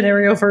case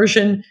scenario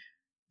version,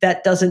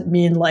 that doesn't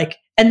mean like,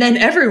 and then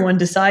everyone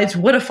decides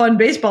what a fun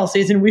baseball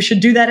season, we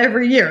should do that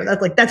every year.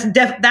 That's like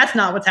that's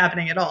not what's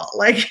happening at all.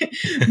 Like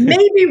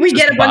maybe we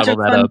get a bunch of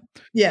fun,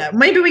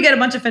 maybe we get a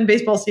bunch of fun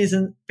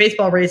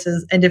baseball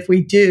races, and if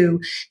we do,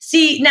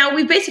 see, now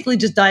we basically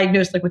just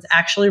diagnosed like what's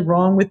actually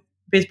wrong with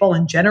baseball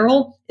in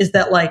general is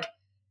that like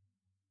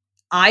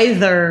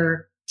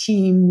either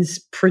teams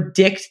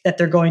predict that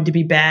they're going to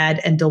be bad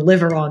and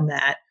deliver on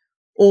that,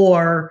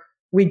 or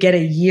we get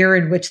a year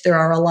in which there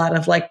are a lot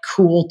of like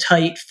cool,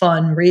 tight,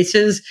 fun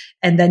races,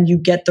 and then you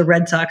get the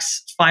Red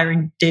Sox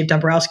firing Dave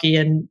Dombrowski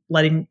and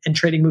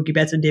trading Mookie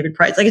Betts and David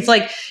Price. Like it's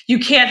like you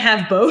can't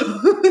have both.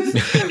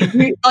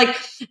 Like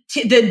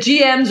the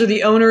GMs or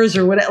the owners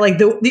or whatever. Like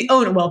the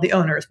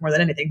owners more than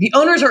anything. The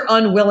owners are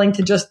unwilling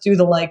to just do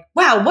the like,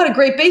 wow, what a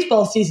great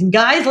baseball season,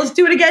 guys. Let's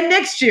do it again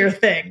next year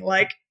thing.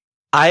 Like.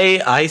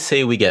 I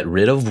say we get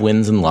rid of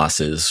wins and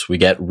losses. We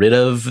get rid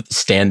of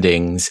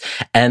standings,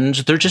 and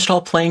they're just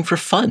all playing for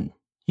fun,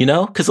 you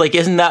know? Because like,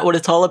 isn't that what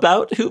it's all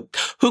about?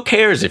 Who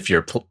cares if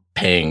you're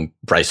paying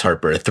Bryce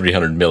Harper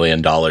 $300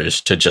 million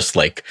to just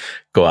like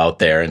go out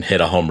there and hit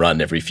a home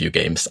run every few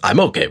games? I'm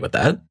okay with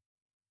that.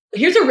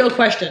 Here's a real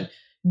question.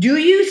 Do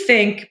you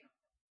think,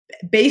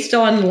 based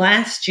on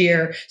last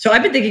year, so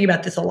I've been thinking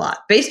about this a lot,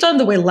 based on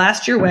the way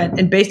last year went,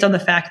 and based on the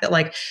fact that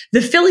like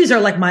the Phillies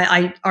are like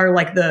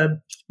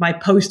my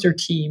poster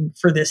team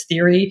for this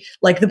theory,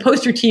 like the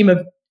poster team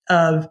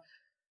of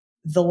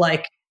the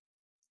like,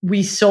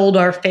 we sold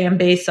our fan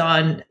base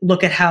on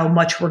look at how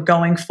much we're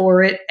going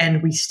for it,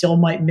 and we still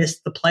might miss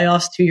the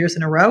playoffs 2 years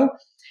in a row.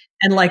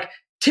 And like,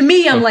 to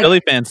me, I'm like,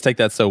 Philly fans take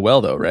that so well,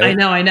 though, right? I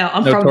know.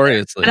 I'm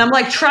notoriously, and I'm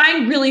like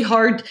trying really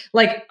hard.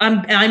 Like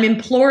I'm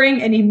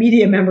imploring any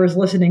media members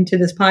listening to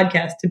this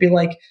podcast to be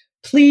like,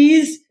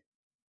 please,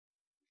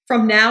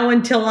 from now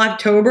until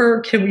October,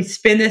 can we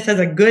spin this as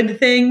a good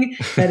thing?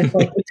 That it's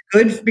like it's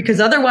good, because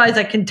otherwise,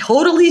 I can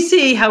totally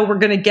see how we're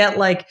going to get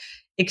like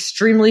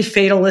extremely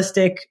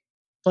fatalistic,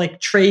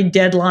 like trade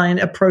deadline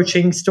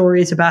approaching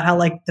stories about how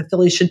like the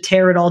Phillies should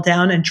tear it all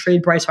down and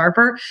trade Bryce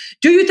Harper.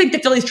 Do you think the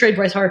Phillies trade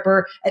Bryce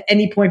Harper at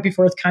any point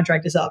before his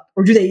contract is up?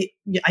 Or do they,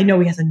 I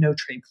know he has a no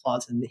trade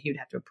clause and he would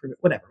have to approve it,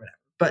 whatever.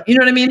 But you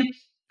know what I mean?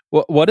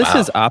 What is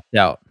his opt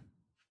out?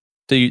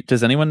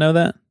 Does anyone know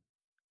that?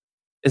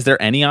 Is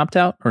there any opt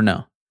out or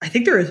no? I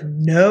think there is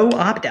no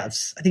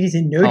opt-outs. I think he's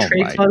in no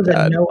trade clubs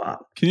and no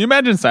opt. Can you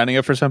imagine signing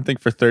up for something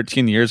for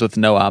 13 years with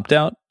no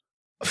opt-out?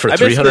 For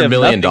 $300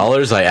 million,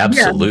 I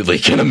absolutely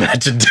can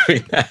imagine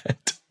doing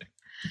that.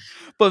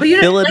 But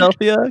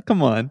Philadelphia,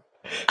 come on.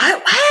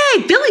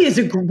 Hey,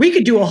 Philly we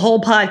could do a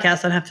whole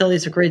podcast on how Philly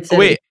is a great city.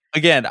 Wait,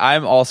 again,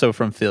 I'm also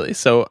from Philly,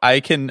 so I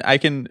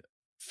can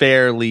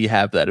fairly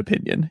have that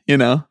opinion, you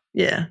know?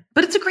 Yeah,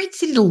 but it's a great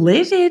city to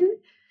live in.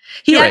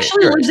 He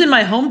actually lives in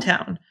my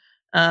hometown.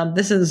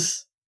 This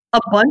is a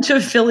bunch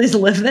of Phillies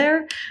live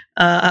there.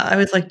 I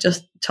was like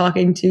just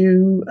talking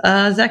to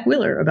Zach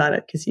Wheeler about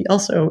it because he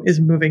also is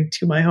moving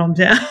to my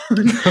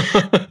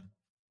hometown.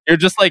 You're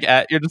just like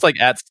at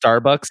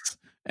Starbucks,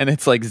 and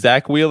it's like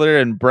Zach Wheeler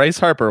and Bryce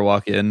Harper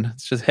walk in.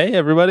 It's just, hey,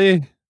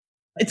 everybody.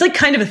 It's like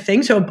kind of a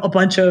thing. So a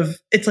bunch of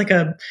it's like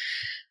a.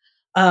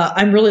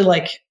 I'm really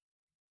like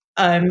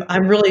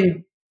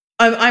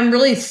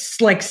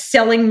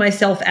selling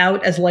myself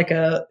out as like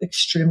a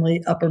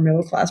extremely upper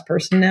middle class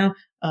person now.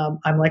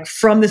 I'm like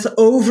from this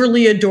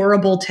overly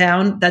adorable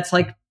town that's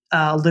like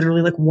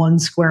literally like 1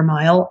 square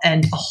mile,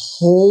 and a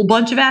whole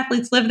bunch of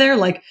athletes live there.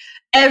 Like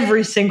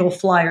every single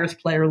Flyers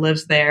player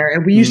lives there,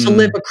 and we used to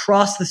live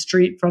across the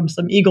street from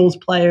some Eagles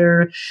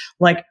player.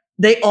 Like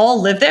they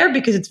all live there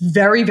because it's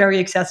very, very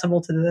accessible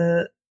to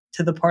the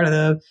part of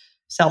the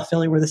South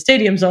Philly where the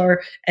stadiums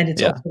are, and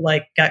it's also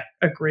like got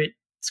a great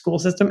school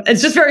system.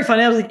 It's just very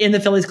funny. I was like in the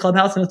Phillies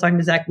clubhouse and I was talking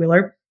to Zach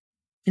Wheeler,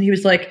 and he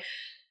was like,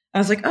 I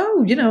was like,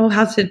 oh, you know,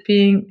 how's it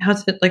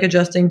like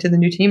adjusting to the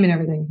new team and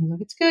everything? He's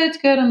like, it's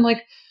good. I'm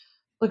like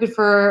looking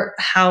for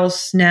a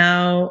house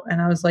now.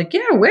 And I was like,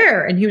 yeah,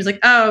 where? And he was like,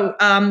 oh,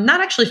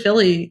 not actually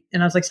Philly.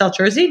 And I was like, South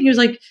Jersey. And he was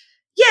like,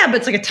 yeah, but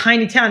it's like a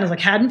tiny town. I was like,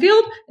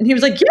 Haddonfield. And he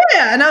was like,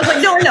 yeah. And I was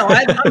like, no,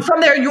 I'm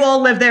from there. You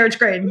all live there. It's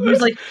great. And he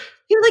was like,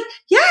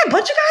 yeah, a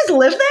bunch of guys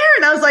live there.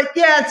 And I was like,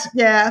 that's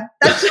he's like,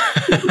 how'd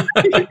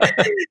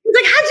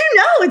you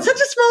know? It's such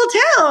a small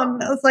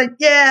town. I was like,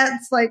 yeah,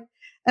 it's like,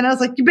 and I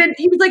was like,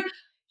 he was like,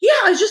 yeah,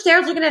 I was just there. I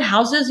was looking at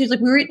houses. He was like,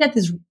 we were eating at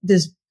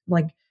this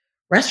like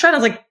restaurant. I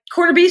was like,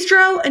 Corner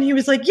Bistro. And he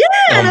was like, yeah.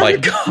 Oh my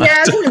God. Yeah,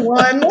 it's only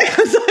one.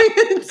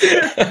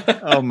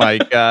 Oh my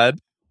God.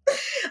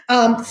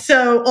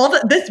 So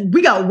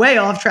we got way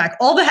off track.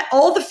 All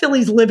the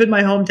Phillies live in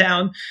my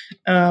hometown.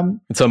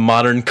 It's a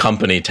modern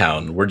company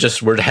town. We're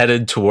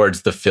headed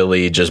towards the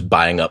Philly just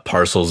buying up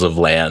parcels of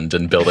land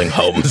and building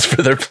homes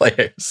for their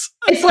players.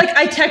 It's like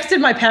I texted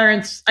my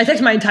parents. I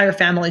texted my entire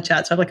family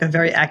chat. So I have like a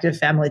very active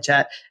family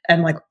chat,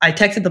 and like I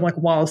texted them like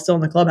while I was still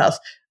in the clubhouse.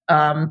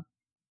 I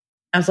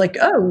was like,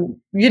 oh,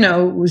 you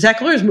know,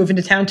 Zach Wheeler's moving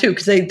to town too,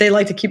 because they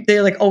like to keep,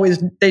 they like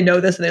always, they know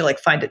this and they like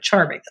find it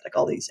charming that like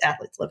all these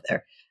athletes live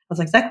there. I was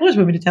like, Zach Wheeler's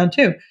moving to town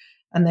too.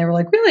 And they were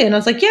like, really? And I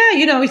was like, yeah,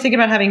 you know, he's thinking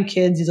about having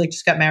kids. He's like,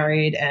 just got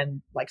married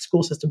and like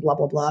school system, blah,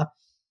 blah, blah.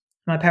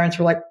 My parents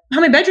were like, how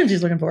many bedrooms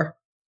he's looking for?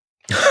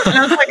 And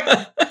I was like,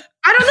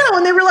 I don't know.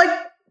 And they were like,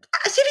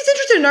 see if he's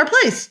interested in our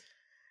place.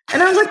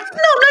 And I was like, no,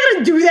 I'm not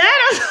going to do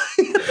that.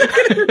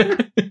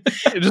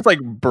 You're just like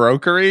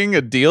brokering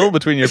a deal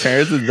between your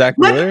parents and Zach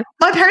Wheeler?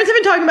 My parents have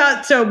been talking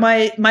about, so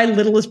my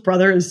littlest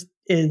brother is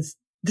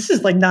this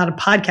is like not a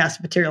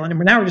podcast material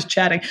anymore. Now we're just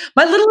chatting.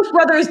 My littlest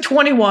brother is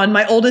 21.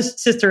 My oldest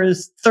sister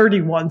is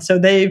 31. So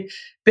they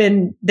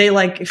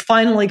like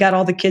finally got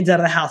all the kids out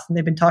of the house, and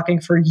they've been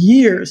talking for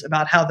years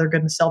about how they're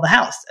going to sell the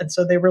house. And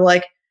so they were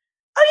like,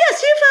 oh yeah,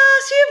 see if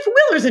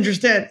Wheeler's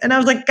interested. And I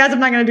was like, guys, I'm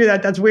not going to do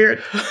that. That's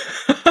weird.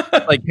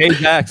 Like, hey,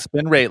 Zach,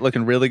 spin rate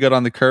looking really good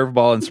on the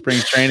curveball in spring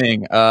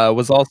training.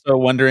 Was also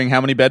wondering how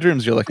many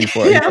bedrooms you're looking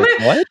for. Yeah, how many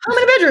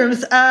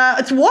bedrooms?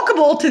 It's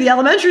walkable to the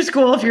elementary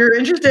school if you're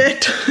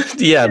interested.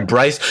 Yeah,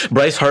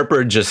 Bryce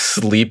Harper just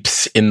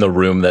sleeps in the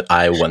room that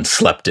I once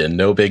slept in.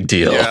 No big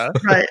deal. Yeah.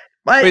 Right.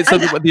 Wait, so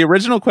the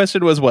original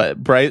question was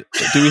what? Do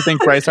we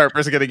think Bryce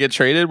Harper's going to get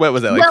traded? What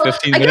was that, like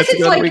 15 minutes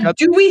ago? Like,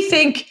 do we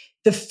think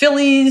the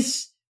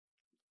Phillies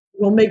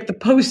will make the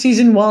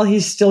postseason while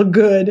he's still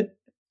good?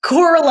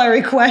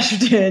 Corollary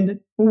question,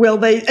 will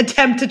they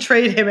attempt to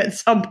trade him at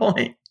some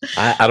point?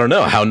 I don't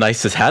know. How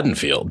nice is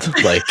Haddonfield?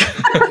 Like,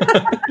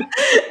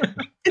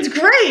 it's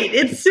great.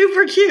 It's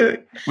super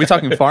cute. We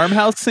talking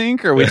farmhouse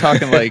sink, or are we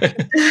talking like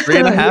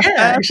 3.5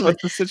 baths?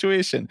 What's the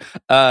situation?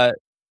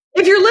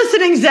 If you're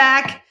listening,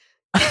 Zach.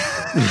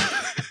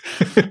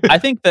 I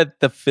think that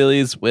the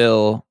Phillies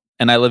will,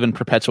 and I live in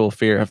perpetual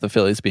fear of the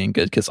Phillies being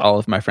good because all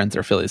of my friends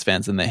are Phillies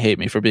fans and they hate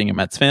me for being a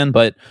Mets fan,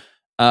 but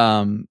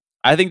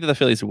I think that the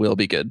Phillies will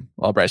be good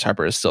while Bryce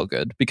Harper is still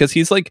good, because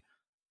he's like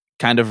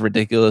kind of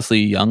ridiculously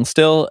young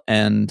still.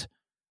 And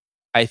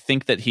I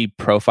think that he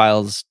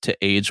profiles to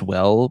age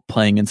well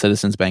playing in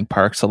Citizens Bank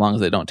Park, so long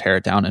as they don't tear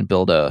it down and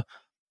build a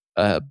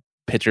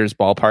pitcher's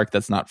ballpark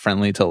that's not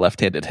friendly to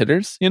left-handed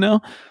hitters, you know?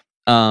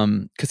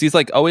 Because he's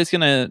like always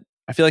gonna,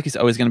 I feel like he's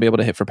always gonna be able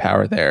to hit for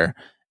power there.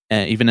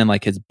 And even in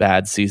like his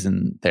bad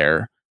season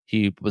there,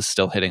 he was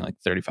still hitting like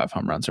 35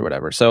 home runs or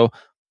whatever. So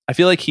I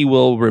feel like he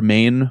will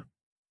remain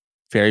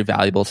very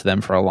valuable to them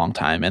for a long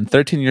time. And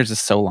 13 years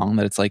is so long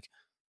that it's like,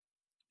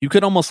 you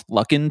could almost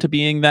luck into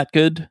being that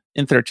good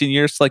in 13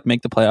 years to like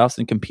make the playoffs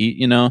and compete,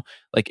 you know?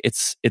 Like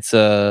it's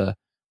a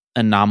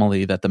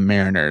anomaly that the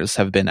Mariners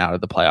have been out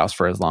of the playoffs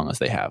for as long as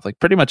they have. Like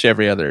pretty much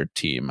every other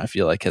team I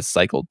feel like has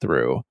cycled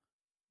through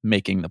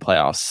making the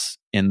playoffs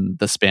in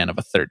the span of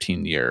a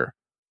 13-year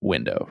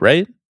window,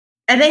 right?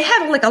 And they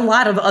have like a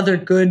lot of other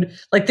good,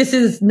 like this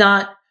is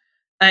not,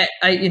 I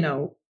you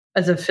know,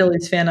 as a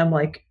Phillies fan, I'm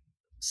like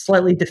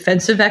slightly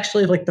defensive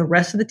actually of like the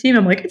rest of the team.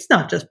 I'm like, it's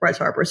not just Bryce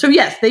Harper. So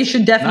yes, they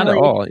should definitely, not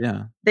at all,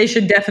 yeah. They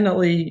should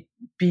definitely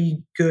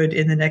be good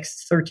in the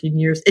next 13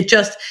 years. It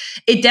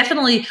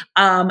definitely,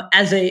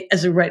 as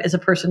a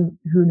person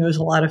who knows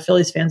a lot of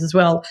Phillies fans as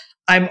well,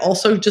 I'm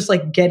also just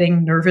like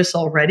getting nervous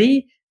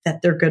already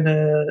that they're going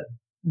to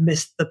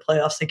miss the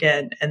playoffs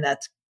again. And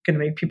that's going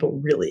to make people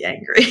really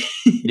angry.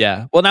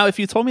 Yeah. Well, now if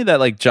you told me that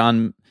like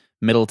John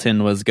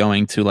Middleton was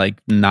going to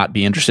like not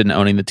be interested in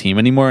owning the team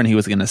anymore and he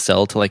was going to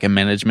sell to like a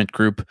management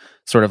group,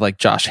 sort of like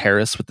Josh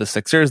Harris with the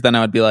Sixers, then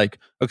I would be like,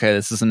 okay,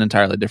 this is an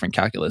entirely different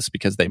calculus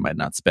because they might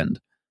not spend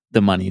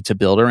the money to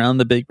build around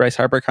the big Bryce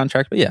Harper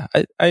contract. But yeah,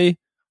 I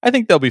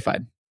think they'll be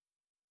fine.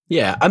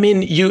 Yeah. I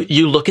mean,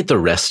 you look at the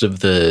rest of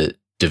the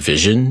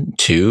division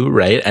too,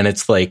 right? And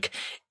it's like,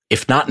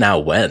 if not now,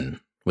 when?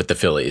 With the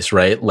Phillies,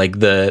 right? Like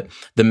the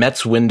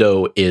Mets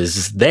window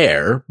is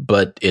there,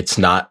 but it's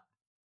not,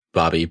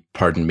 Bobby,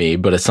 pardon me,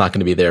 but it's not going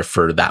to be there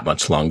for that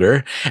much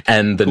longer.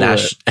 And the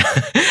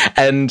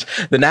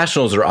the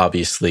Nationals are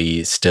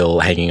obviously still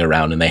hanging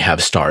around and they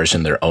have stars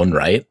in their own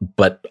right,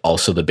 but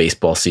also the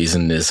baseball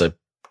season is a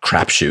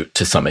crapshoot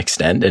to some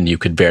extent, and you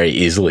could very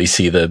easily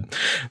see the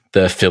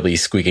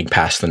Phillies squeaking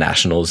past the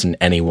Nationals in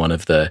any one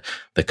of the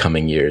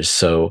coming years.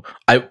 So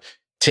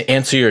to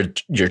answer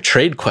your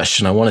trade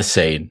question, I want to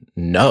say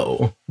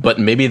no, but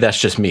maybe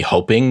that's just me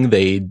hoping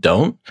they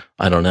don't.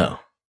 I don't know.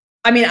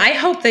 I mean, I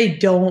hope they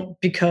don't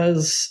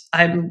because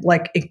I'm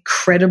like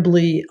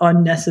incredibly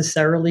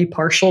unnecessarily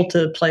partial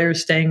to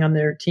players staying on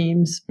their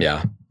teams.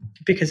 Yeah.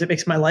 Because it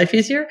makes my life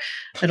easier.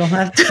 I don't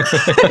have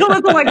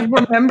to like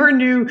remember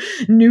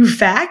new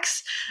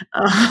facts.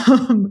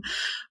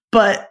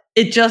 But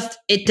it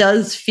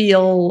does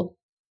feel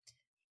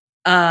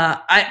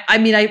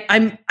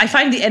I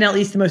find the NL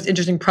East the most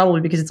interesting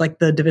probably because it's like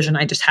the division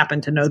I just happen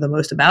to know the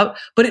most about.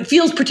 But it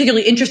feels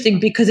particularly interesting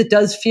because it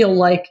does feel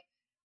like,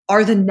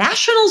 are the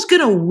Nationals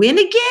going to win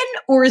again?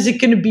 Or is it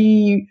going to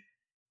be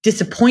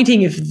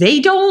disappointing if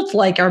they don't?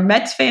 Like, are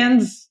Mets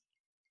fans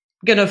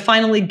going to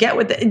finally get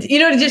with it? You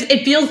know,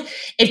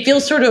 it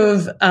feels sort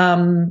of,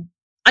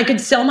 I could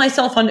sell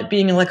myself on it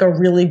being like a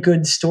really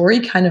good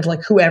story, kind of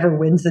like whoever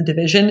wins the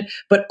division.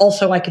 But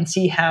also I can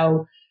see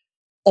how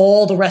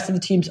all the rest of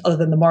the teams other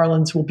than the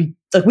Marlins will be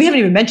like, we haven't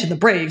even mentioned the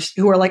Braves,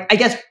 who are like, I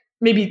guess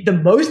maybe the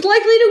most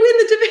likely to win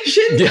the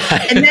division.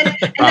 Yeah. and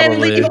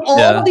then leave all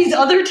of these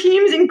other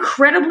teams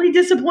incredibly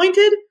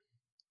disappointed.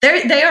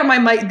 They are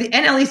the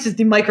NL East is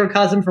the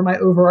microcosm for my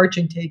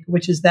overarching take,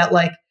 which is that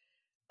like,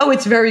 oh,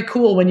 it's very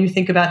cool when you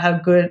think about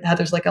how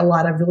there's like a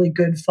lot of really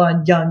good,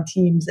 fun, young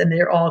teams and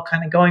they're all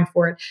kind of going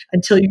for it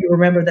until you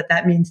remember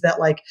that means that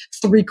like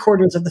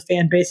 3/4 of the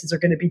fan bases are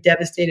going to be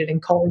devastated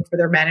and calling for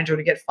their manager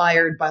to get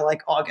fired by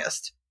like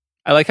August.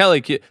 I like how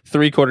like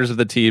 3/4 of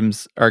the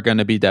teams are going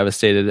to be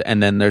devastated.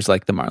 And then there's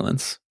like the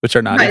Marlins, which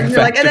are not. Right. Even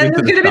like, and then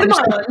there's going to be the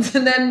Marlins.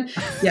 And then,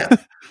 yeah.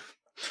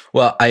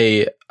 Well,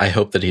 I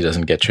hope that he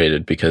doesn't get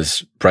traded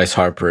because Bryce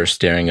Harper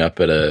staring up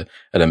at a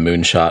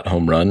moonshot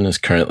home run is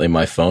currently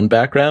my phone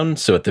background.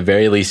 So at the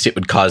very least, it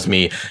would cause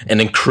me an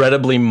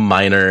incredibly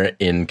minor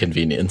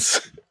inconvenience.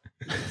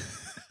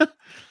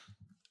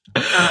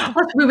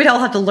 Plus, we would all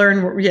have to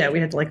learn. Yeah,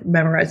 we had to like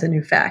memorize a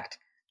new fact.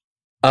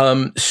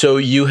 So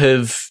you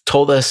have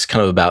told us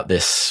kind of about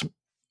this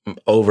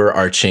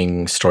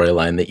overarching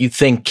storyline that you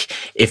think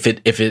if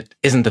it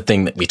isn't the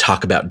thing that we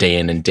talk about day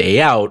in and day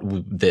out,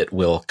 that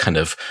will kind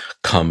of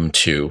come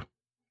to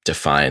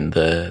define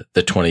the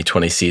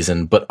 2020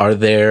 season. But are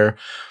there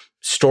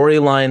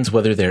storylines,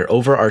 whether they're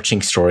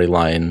overarching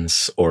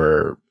storylines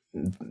or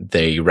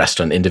they rest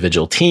on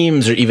individual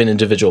teams or even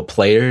individual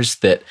players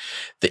that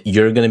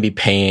you're going to be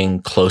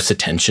paying close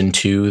attention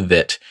to,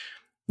 that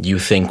you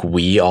think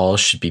we all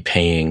should be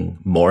paying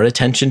more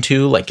attention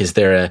to? Like, is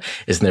there an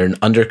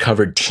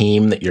undercovered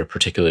team that you're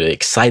particularly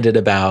excited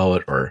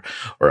about, or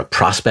a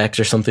prospect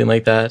or something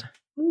like that?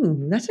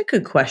 Ooh, that's a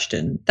good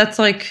question. That's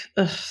like,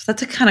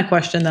 that's a kind of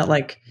question that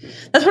like,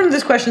 that's one of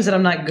those questions that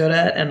I'm not good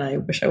at. And I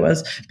wish I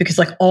was, because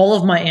like all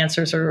of my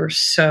answers are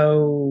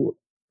so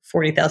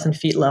 40,000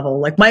 feet level.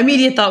 Like my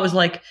immediate thought was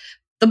like,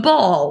 the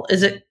ball,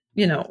 is it,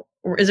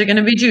 or is it going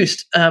to be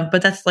juiced?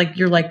 But that's like,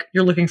 you're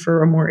looking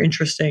for a more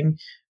interesting,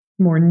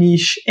 more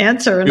niche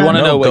answer. You want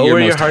to know what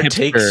your heart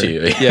takes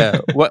you. Yeah.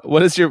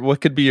 What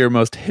could be your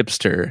most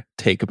hipster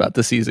take about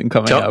the season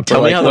coming up?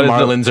 Tell me how the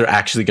Marlins are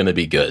actually going to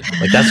be good.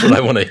 Like, that's what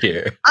I want to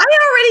hear. I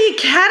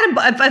already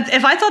had,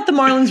 if I thought the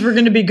Marlins were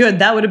going to be good,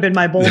 that would have been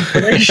my bold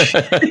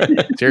prediction.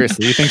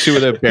 Seriously, you think she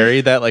would have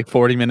buried that like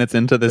 40 minutes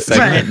into this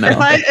segment? Right.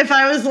 No. If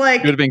I was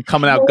like, you would have been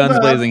coming out guns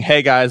blazing.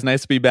 Hey guys,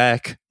 nice to be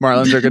back.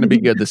 Marlins are going to be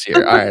good this year.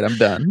 All right, I'm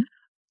done.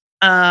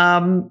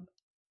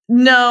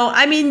 No,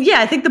 I mean,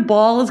 yeah, I think the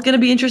ball is going to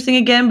be interesting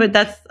again, but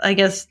that's, I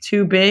guess,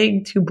 too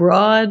big, too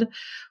broad.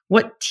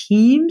 What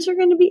teams are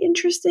going to be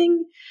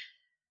interesting?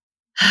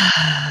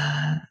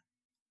 I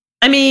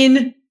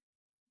mean,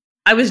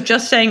 I was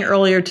just saying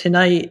earlier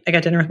tonight, I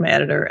got dinner with my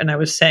editor, and I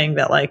was saying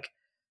that like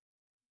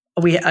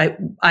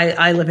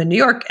I live in New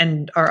York,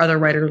 and our other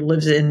writer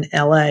lives in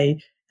LA,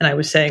 and I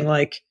was saying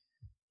like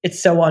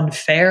it's so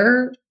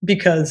unfair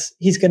because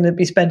he's going to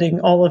be spending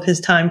all of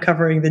his time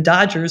covering the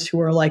Dodgers, who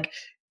are like,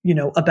 you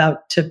know,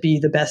 about to be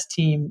the best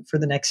team for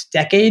the next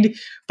decade.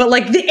 But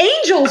like the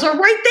Angels are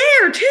right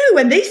there too,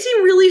 and they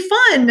seem really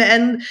fun.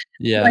 And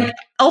like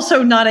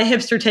also not a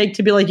hipster take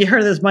to be like, you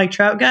heard of this Mike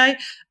Trout guy.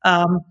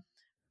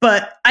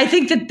 But I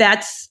think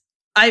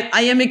I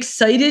am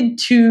excited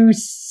to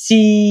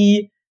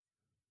see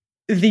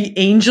the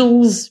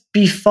Angels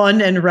be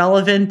fun and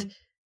relevant,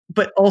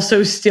 but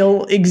also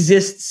still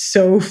exist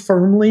so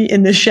firmly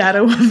in the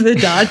shadow of the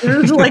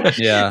Dodgers. Like,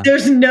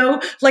 there's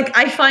no, like,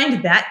 I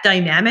find that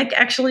dynamic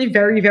actually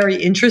very, very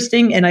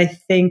interesting. And I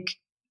think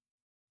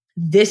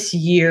this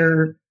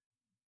year,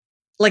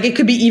 like, it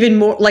could be even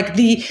more like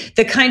the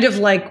kind of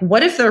like,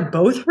 what if they're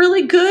both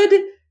really good?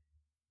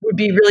 Would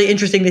be really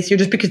interesting this year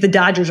just because the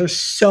Dodgers are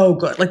so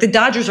good. Like, the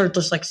Dodgers are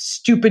just like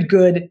stupid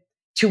good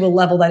to a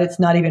level that it's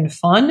not even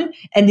fun.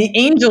 And the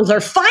Angels are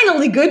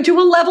finally good to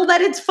a level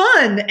that it's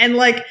fun. And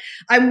like,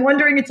 I'm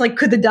wondering, it's like,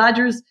 could the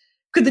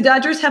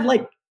Dodgers have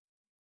like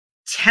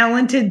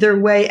talented their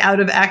way out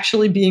of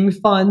actually being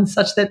fun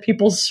such that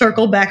people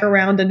circle back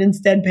around and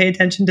instead pay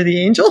attention to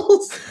the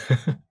Angels?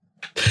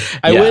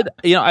 I would,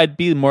 I'd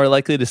be more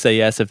likely to say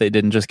yes if they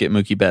didn't just get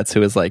Mookie Betts,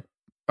 who is like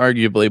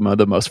arguably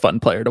the most fun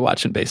player to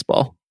watch in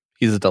baseball.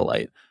 He's a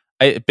delight.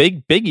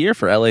 Big year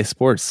for LA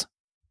sports.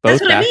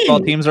 Both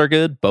basketball teams are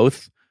good.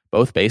 Both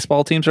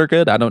baseball teams are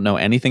good. I don't know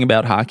anything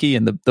about hockey,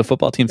 and the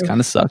football teams kind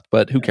of sucked,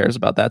 but who cares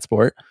about that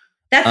sport?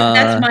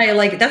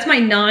 That's my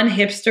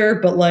non-hipster,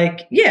 but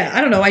like, yeah,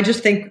 I don't know. I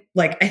just think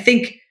like, I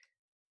think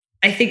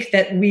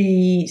that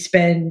we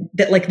spend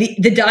that like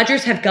the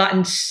Dodgers have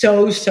gotten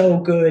so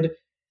good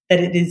that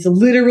it is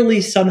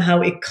literally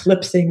somehow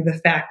eclipsing the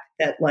fact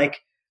that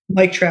like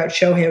Mike Trout,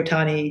 Shohei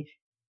Ohtani,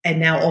 and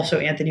now also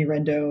Anthony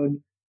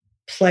Rendon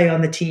play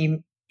on the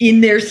team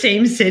in their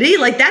same city.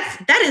 Like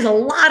that is a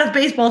lot of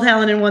baseball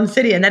talent in one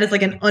city. And that is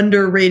like an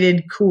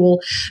underrated,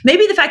 cool,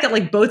 maybe the fact that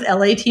like both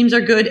LA teams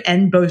are good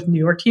and both New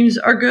York teams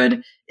are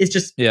good is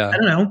just, I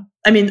don't know.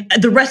 I mean,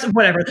 the rest of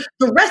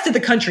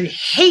the country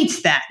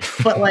hates that.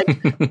 But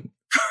like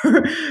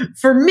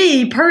for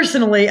me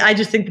personally, I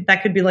just think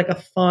that could be like a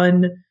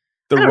fun.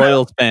 The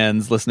Royals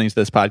fans listening to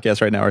this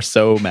podcast right now are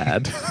so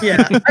mad.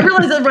 Yeah, I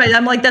realize that, right.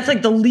 I'm like, that's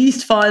like the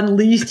least fun,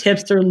 least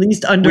hipster,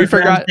 least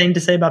underground thing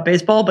to say about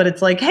baseball. But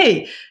it's like,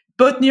 hey,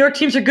 both New York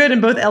teams are good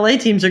and both LA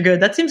teams are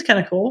good. That seems kind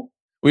of cool.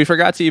 We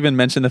forgot to even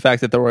mention the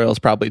fact that the Royals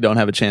probably don't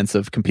have a chance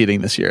of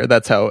competing this year.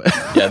 That's how.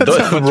 Yeah,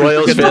 the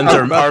Royals fans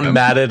are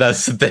mad at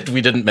us that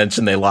we didn't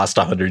mention they lost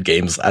 100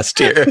 games last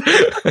year.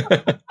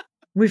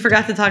 We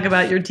forgot to talk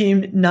about your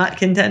team not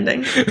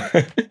contending.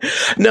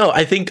 No,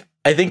 I think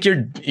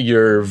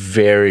you're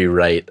very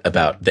right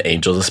about the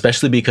Angels,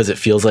 especially because it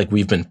feels like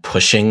we've been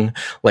pushing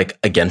like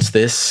against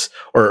this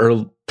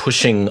or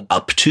pushing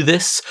up to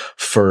this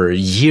for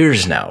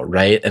years now,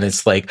 right? And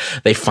it's like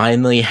they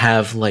finally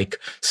have like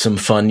some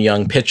fun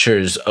young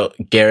pitchers.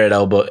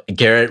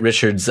 Garrett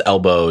Richards'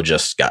 elbow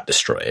just got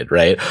destroyed,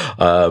 right?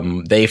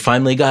 They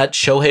finally got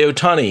Shohei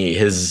Ohtani,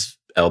 his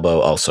elbow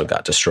also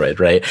got destroyed,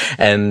 right?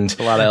 And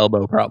a lot of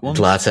elbow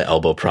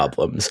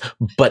problems.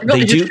 But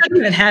they shouldn't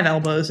even have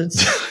elbows.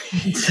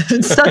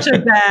 It's such a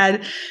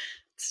bad.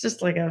 It's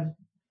just like a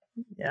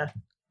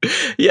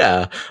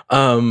yeah.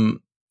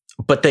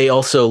 But they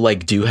also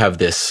like do have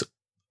this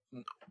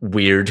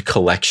weird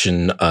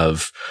collection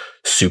of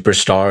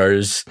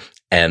superstars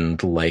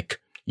and like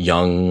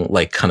young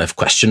like kind of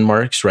question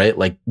marks, right?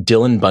 Like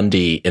Dylan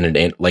Bundy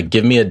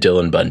give me a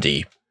Dylan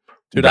Bundy.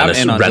 Dude, I'm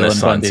in on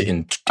Dylan Bundy.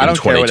 In I don't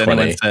care what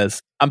anyone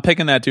says. I'm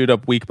picking that dude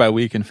up week by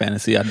week in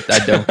fantasy. I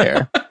don't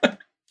care.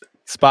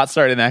 Spot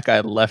starting that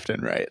guy left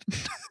and right.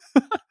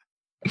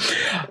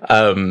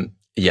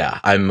 Yeah,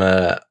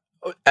 I'm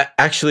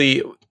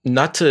actually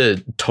not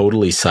to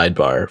totally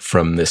sidebar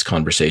from this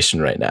conversation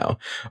right now,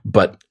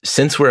 but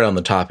since we're on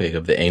the topic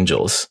of the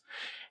Angels,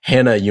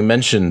 Hannah, you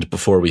mentioned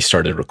before we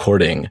started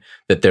recording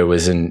that there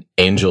was an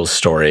Angels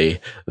story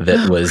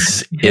that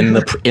was in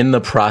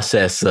the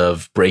process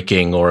of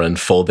breaking or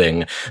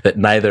unfolding that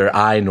neither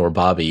I nor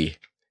Bobby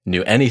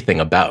knew anything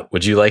about.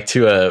 Would you like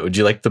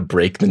to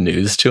break the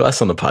news to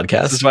us on the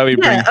podcast? This is why we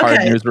bring hard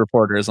news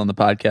reporters on the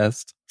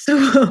podcast.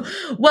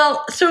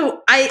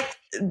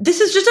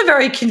 This is just a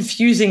very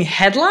confusing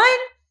headline.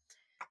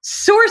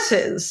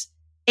 Sources: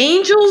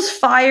 Angels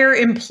fire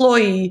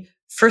employee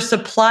for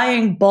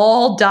supplying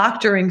ball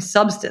doctoring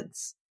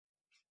substance.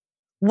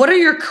 What are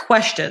your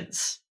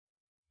questions?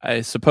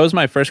 I suppose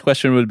my first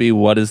question would be,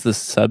 what is the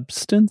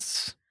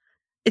substance?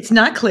 It's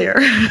not clear.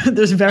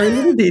 There's very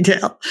little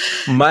detail.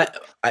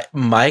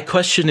 My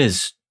question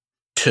is,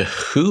 to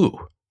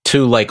who?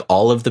 to like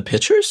all of the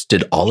pitchers?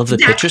 Did all of the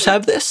pitchers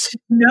have this?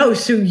 No.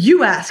 So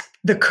you asked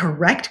the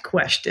correct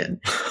question,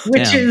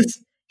 which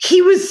is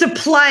he was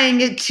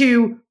supplying it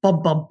to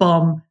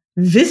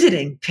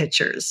visiting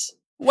pitchers.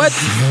 What?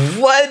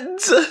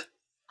 Isn't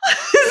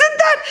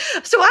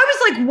that so?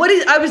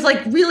 I was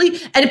like, really?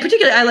 And in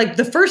particular, I like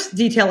the first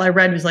detail I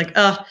read was like,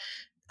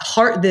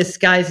 this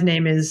guy's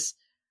name is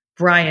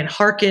Brian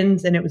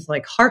Harkins, and it was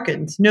like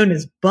Harkins, known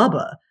as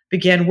Bubba,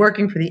 began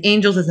working for the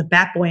Angels as a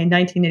bat boy in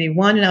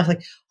 1981. And I was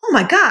like, oh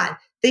my God,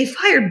 they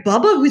fired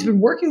Bubba, who's been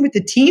working with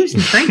the team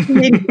since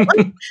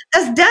 1981.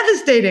 That's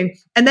devastating.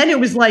 And then it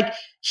was like,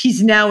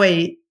 he's now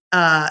he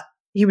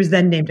was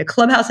then named a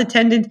clubhouse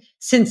attendant.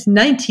 Since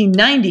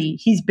 1990,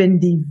 he's been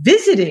the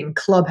visiting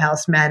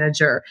clubhouse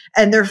manager,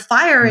 and they're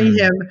firing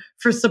him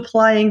for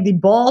supplying the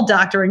ball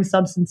doctoring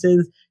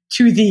substances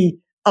to the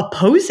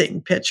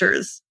opposing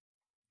pitchers.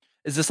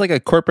 Is this like a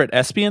corporate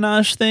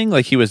espionage thing?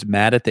 Like he was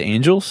mad at the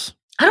Angels?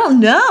 I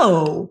don't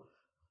know.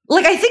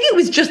 Like, I think it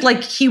was just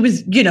like he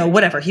was,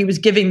 whatever. He was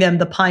giving them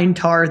the pine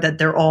tar that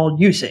they're all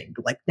using.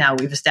 Like, now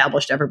we've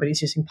established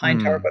everybody's using pine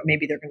tar, but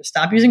maybe they're going to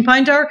stop using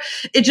pine tar.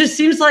 It just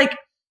seems like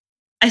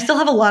I still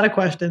have a lot of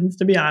questions,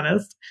 to be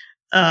honest.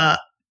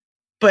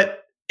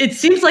 But it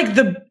seems like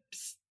the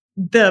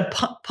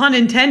pun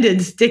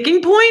intended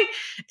sticking point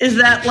is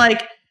that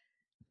like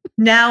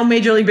now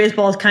Major League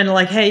Baseball is kind of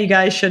like, hey, you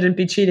guys shouldn't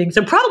be cheating.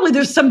 So probably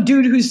there's some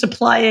dude who's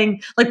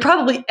supplying, like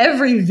probably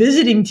every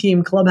visiting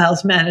team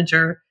clubhouse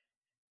manager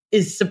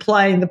is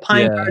supplying the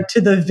pine tar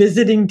to the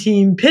visiting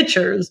team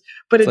pitchers.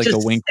 But it's it like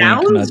just a wink,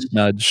 sounds, wink, nudge,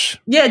 nudge.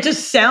 Yeah, it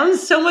just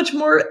sounds so much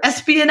more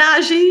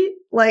espionage-y.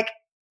 Like,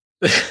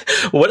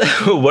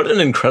 what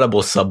an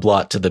incredible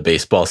subplot to the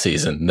baseball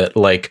season, that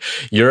like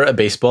you're a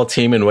baseball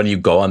team and when you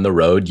go on the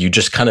road you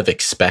just kind of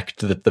expect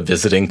that the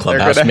visiting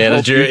clubhouse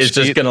manager is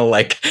just gonna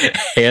like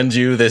hand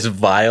you this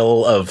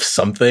vial of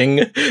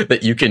something that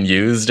you can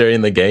use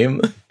during the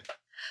game.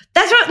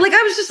 That's what, like,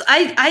 I was just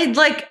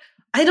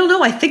I don't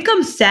know, I think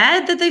I'm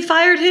sad that they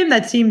fired him.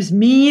 That seems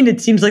mean.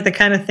 It seems like the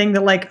kind of thing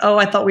that like, oh,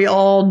 I thought we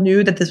all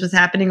knew that this was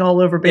happening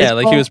all over baseball.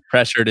 Yeah, like he was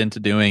pressured into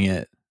doing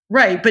it.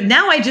 Right. But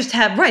now I just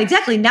have, right,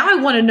 exactly. Now I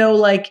want to know,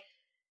 like,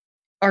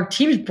 are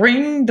teams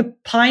bringing the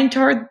pine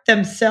tar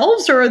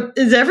themselves, or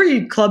is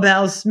every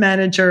clubhouse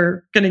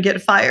manager going to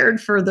get fired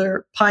for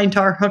their pine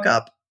tar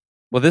hookup?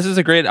 Well, this is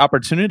a great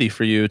opportunity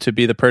for you to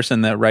be the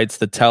person that writes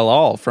the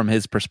tell-all from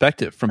his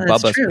perspective, from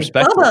Bubba's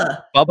perspective.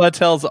 Bubba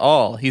tells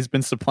all. He's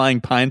been supplying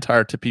pine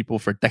tar to people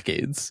for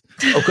decades.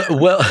 Okay,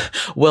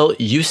 well,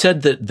 you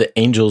said that the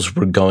Angels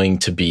were going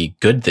to be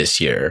good this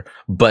year,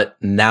 but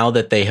now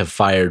that they have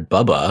fired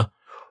Bubba,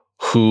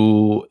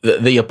 who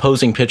the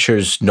opposing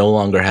pitchers no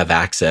longer have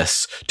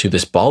access to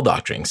this ball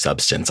doctoring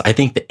substance, I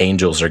think the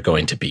Angels are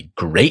going to be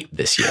great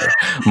this year.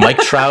 Mike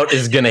Trout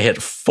is going to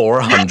hit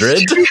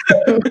 400.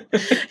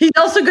 He's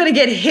also going to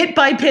get hit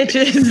by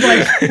pitches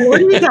like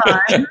 40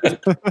 times.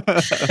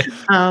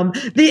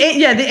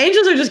 The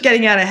Angels are just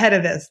getting out ahead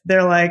of this.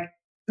 They're like,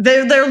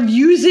 they're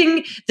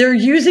using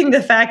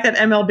the fact that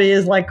MLB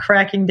is like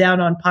cracking down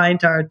on pine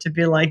tar to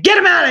be like, get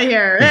him out of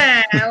here.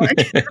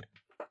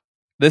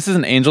 This is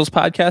an Angels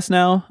podcast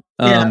now.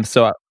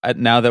 So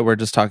now that we're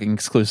just talking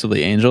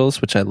exclusively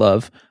Angels, which I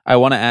love, I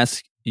want to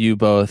ask you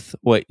both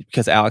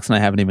because Alex and I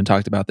haven't even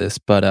talked about this,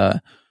 but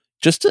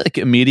just like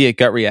immediate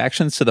gut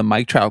reactions to the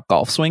Mike Trout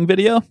golf swing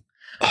video.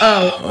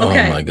 Oh,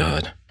 okay. Oh my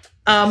God.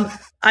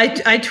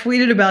 I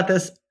tweeted about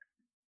this.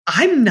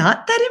 I'm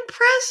not that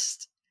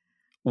impressed.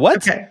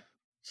 What? Okay.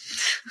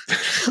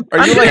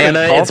 Are you like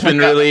Hannah? It's been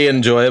really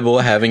enjoyable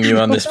having you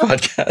on this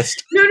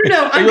podcast.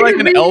 No. Are you like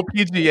an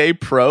LPGA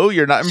pro?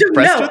 You're not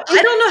impressed with this?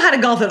 I don't know how to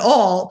golf at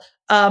all.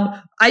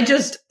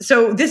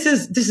 This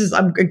is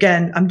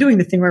I'm doing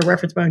the thing where I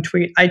reference my own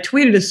tweet. I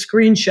tweeted a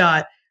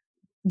screenshot.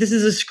 This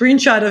is a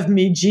screenshot of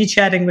me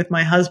G-chatting with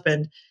my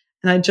husband,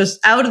 and I just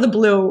out of the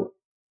blue,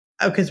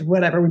 because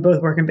whatever, we both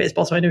work in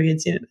baseball, so I knew he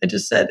had seen it. I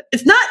just said,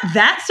 it's not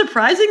that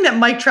surprising that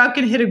Mike Trout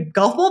can hit a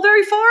golf ball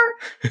very far.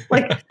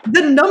 Like,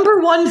 the number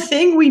one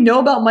thing we know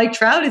about Mike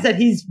Trout is that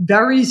he's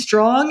very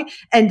strong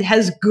and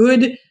has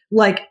good,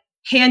 like,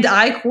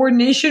 hand-eye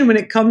coordination when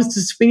it comes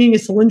to swinging a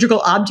cylindrical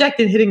object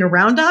and hitting a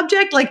round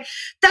object. Like,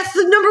 that's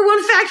the number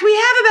one fact we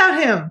have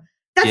about him.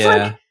 That's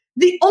like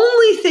the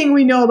only thing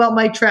we know about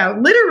Mike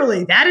Trout,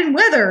 literally, that and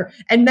weather.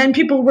 And then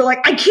people were like,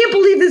 I can't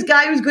believe this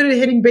guy who's good at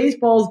hitting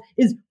baseballs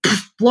is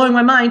blowing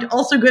my mind,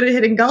 also good at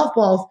hitting golf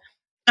balls.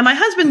 And my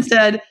husband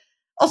said,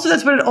 also,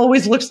 that's what it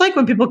always looks like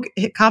when people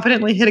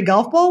competently hit a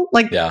golf ball.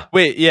 Like, yeah.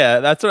 Wait, yeah,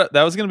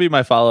 that was going to be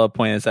my follow-up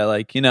point, is that,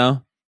 like,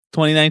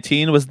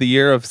 2019 was the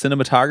year of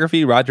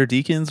cinematography. Roger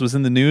Deakins was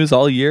in the news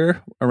all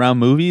year around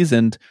movies,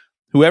 and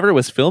whoever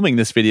was filming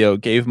this video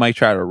gave Mike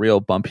Trout a real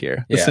bump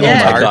here. Oh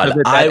my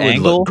God, I would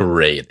look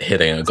great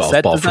hitting a golf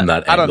ball from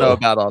that angle. I don't know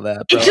about all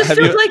that. It just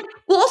feels like,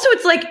 well, also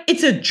it's like,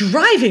 it's a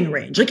driving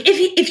range. Like,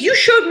 if you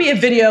showed me a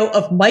video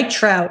of Mike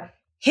Trout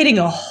hitting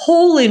a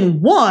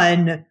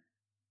hole-in-one,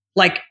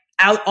 like,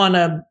 out on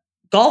a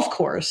golf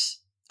course,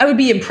 I would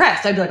be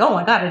impressed. I'd be like, oh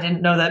my God, I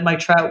didn't know that Mike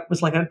Trout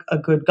was like a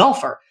good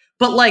golfer.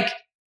 But like,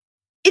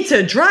 it's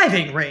a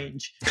driving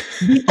range.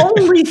 The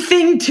only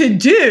thing to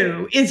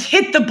do is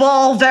hit the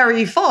ball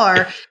very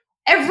far.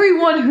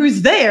 Everyone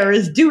who's there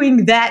is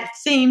doing that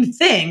same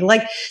thing.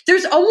 Like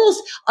there's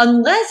almost,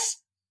 unless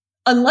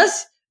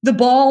the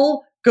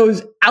ball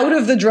goes out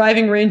of the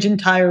driving range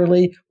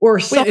entirely or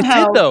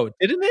somehow. It did though,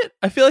 didn't it?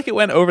 I feel like it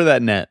went over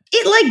that net.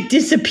 It like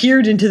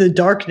disappeared into the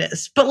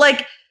darkness. But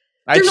like,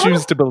 I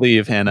choose to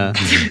believe, Hannah.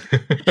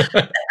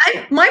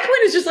 My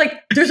point is just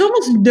like, there's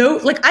almost no,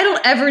 like, I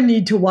don't ever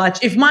need to watch.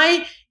 If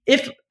my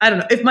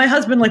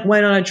husband like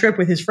went on a trip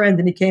with his friends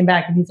and he came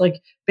back and he's like,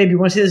 baby, you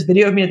want to see this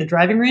video of me at the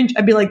driving range?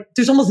 I'd be like,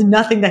 there's almost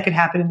nothing that could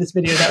happen in this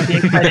video that would be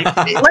exciting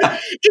to me. Like,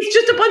 it's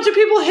just a bunch of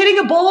people hitting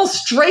a ball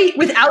straight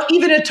without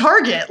even a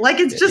target. Like,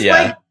 it's just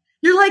like,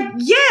 you're like,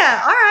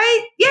 yeah, all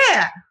right,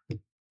 yeah.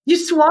 You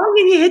swung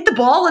and you hit the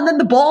ball and then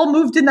the ball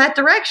moved in that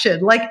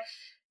direction. Like,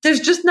 there's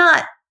just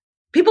not,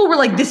 people were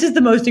like, this is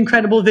the most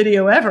incredible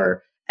video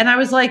ever. And I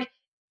was like,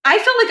 I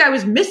felt like I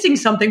was missing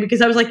something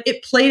because I was like,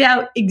 it played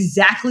out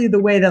exactly the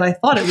way that I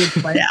thought it would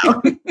play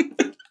out.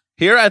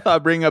 Here I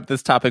thought bringing up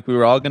this topic, we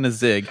were all going to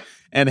zig.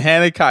 And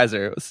Hannah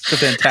Kaiser was such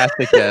a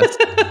fantastic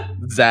guest.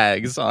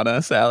 Zags on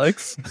us,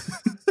 Alex.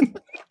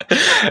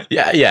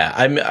 Yeah.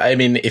 I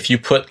mean, if you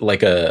put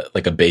like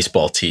a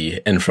baseball tee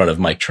in front of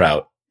Mike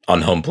Trout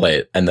on home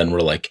plate, and then we're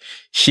like,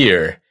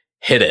 here,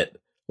 hit it.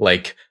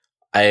 Like,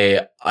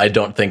 I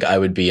don't think I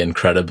would be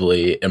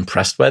incredibly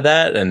impressed by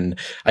that. And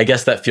I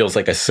guess that feels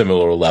like a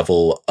similar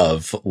level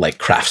of like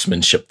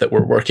craftsmanship that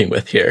we're working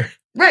with here.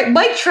 Right.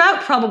 Mike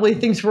Trout probably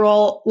thinks we're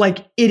all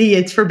like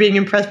idiots for being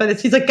impressed by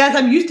this. He's like, guys,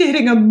 I'm used to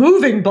hitting a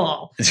moving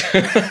ball. He's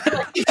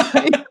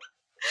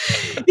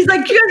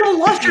like, you guys all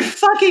lost your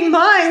fucking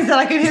minds that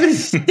I can hit a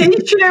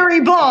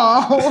stationary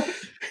ball.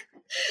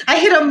 I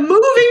hit a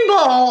moving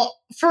ball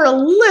for a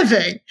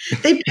living.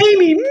 They pay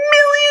me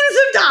millions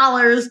of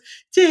dollars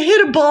to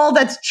hit a ball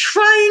that's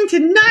trying to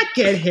not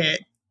get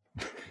hit.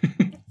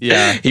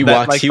 Yeah, he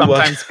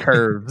walks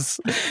curves.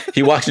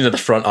 He walks into the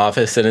front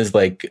office and is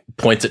like,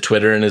 points at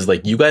Twitter and is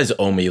like, "You guys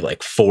owe me like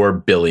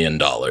 $4 billion."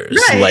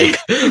 Right.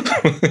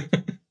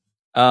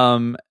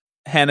 Like,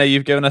 Hannah,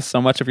 you've given us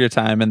so much of your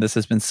time, and this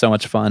has been so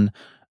much fun.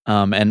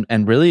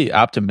 And really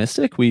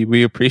optimistic.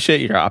 We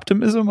appreciate your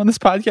optimism on this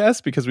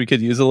podcast because we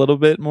could use a little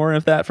bit more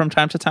of that from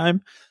time to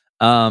time.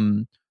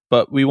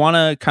 But we want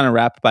to kind of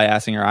wrap by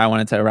asking, or I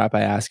wanted to wrap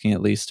by asking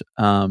at least,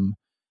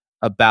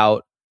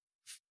 about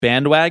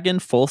Bandwagon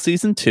full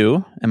season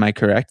 2. Am I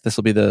correct? This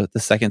will be the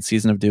second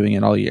season of doing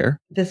it all year.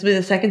 This will be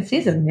the second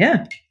season.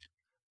 Yeah.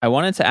 I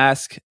wanted to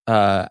ask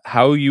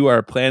how you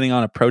are planning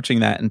on approaching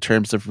that in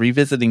terms of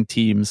revisiting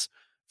teams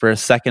for a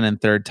second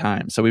and third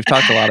time. So we've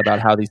talked a lot about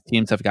how these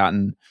teams have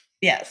gotten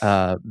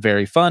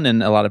very fun,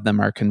 and a lot of them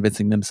are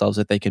convincing themselves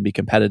that they can be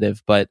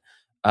competitive. But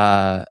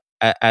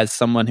as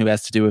someone who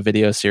has to do a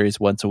video series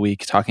once a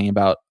week talking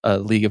about a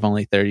league of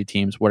only 30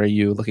 teams, what are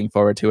you looking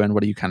forward to and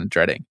what are you kind of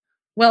dreading?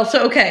 Well,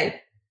 so,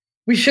 okay,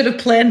 we should have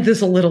planned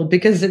this a little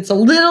because it's a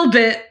little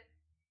bit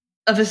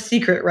of a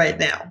secret right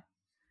now.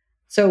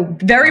 So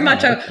very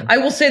much, I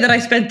will say that I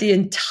spent the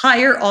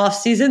entire off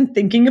season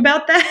thinking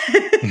about that.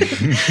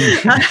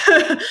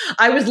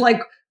 I was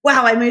like,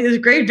 wow, I made this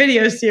great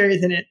video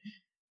series and it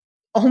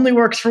only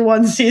works for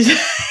one season.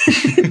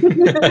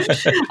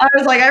 I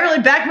was like, I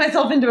really backed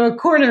myself into a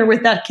corner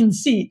with that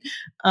conceit.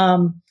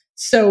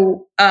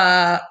 So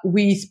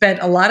we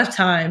spent a lot of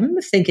time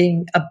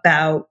thinking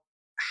about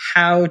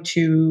how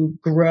to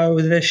grow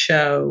the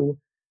show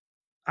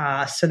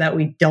so that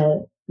we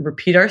don't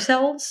repeat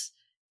ourselves.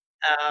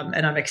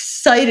 And I'm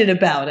excited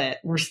about it.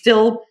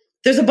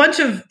 There's a bunch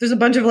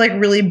of like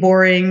really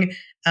boring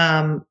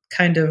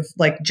kind of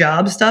like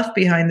job stuff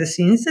behind the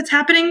scenes that's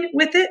happening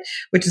with it,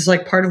 which is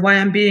like part of why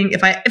I'm being,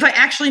 if I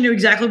actually knew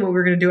exactly what we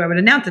were going to do, I would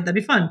announce it. That'd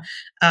be fun.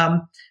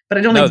 But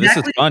I don't know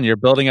exactly. This is fun. You're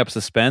building up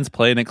suspense,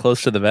 playing it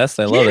close to the vest.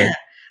 I love it.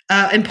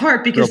 In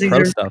part because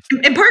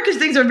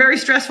things are very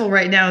stressful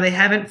right now. They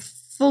haven't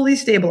fully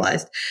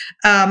stabilized.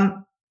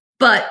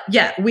 But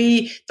yeah,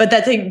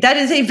 that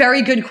is a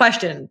very good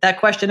question.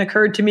 That question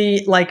occurred to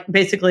me like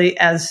basically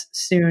as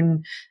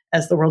soon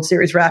as the World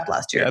Series wrapped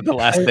last year. Yeah, the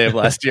last day of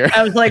last year.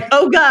 I was like,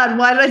 oh God,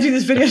 why did I do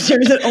this video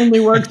series that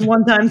only works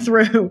one time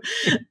through?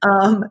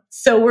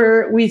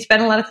 So we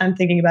spent a lot of time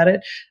thinking about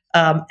it.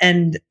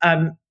 And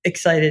I'm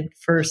excited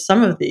for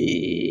some of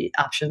the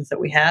options that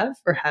we have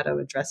for how to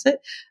address it.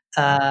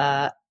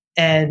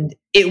 And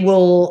it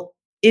will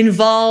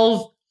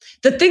involve,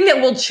 the thing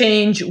that will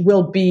change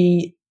will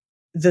be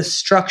the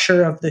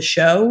structure of the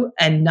show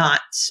and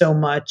not so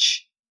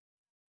much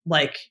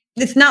like,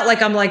 it's not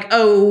like I'm like,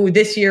 oh,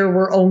 this year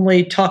we're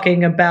only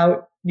talking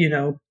about,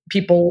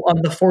 people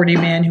on the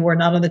 40-man who are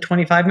not on the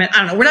 25-man. I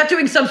don't know. We're not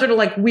doing some sort of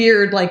like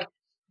weird, like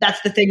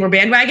that's the thing we're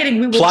bandwagoning.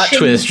 We will plot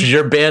twist.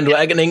 You're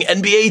bandwagoning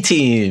NBA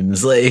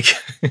teams. Like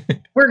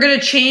we're going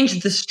to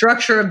change the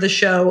structure of the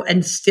show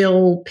and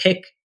still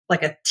pick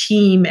like a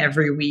team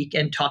every week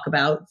and talk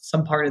about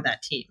some part of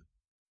that team.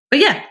 But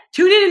yeah,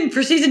 tune in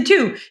for season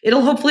 2.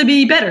 It'll hopefully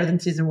be better than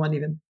season 1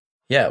 even.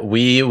 Yeah,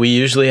 we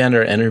usually end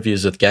our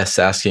interviews with guests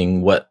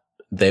asking what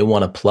they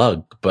want to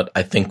plug, but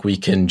I think we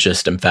can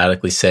just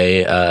emphatically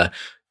say,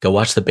 go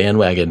watch The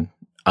Bandwagon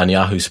on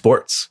Yahoo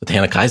Sports with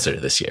Hannah Kaiser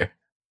this year.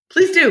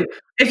 Please do.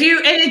 And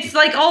it's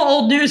like all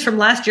old news from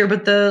last year,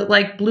 but the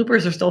like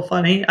bloopers are still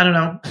funny. I don't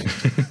know.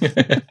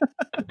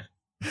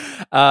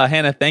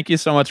 Hannah, thank you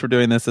so much for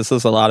doing this. This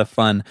was a lot of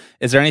fun.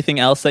 Is there anything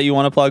else that you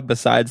want to plug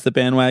besides The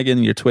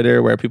Bandwagon, your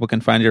Twitter, where people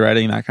can find your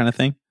writing, that kind of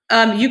thing?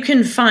 You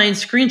can find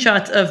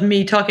screenshots of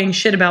me talking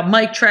shit about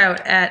Mike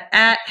Trout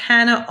at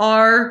Hannah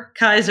R.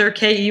 Kaiser,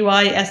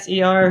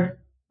 Keyser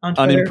on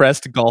Twitter.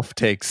 Unimpressed golf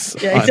takes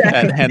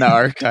at Hannah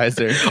R.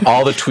 Kaiser.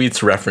 All the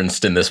tweets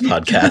referenced in this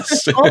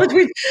podcast. All the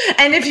tweets.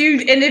 And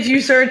if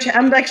you search,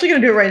 I'm actually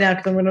going to do it right now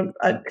because I'm going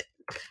to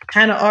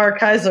Hannah R.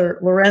 Kaiser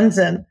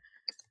Lorenzen,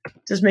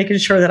 just making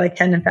sure that I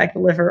can in fact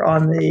deliver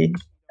on the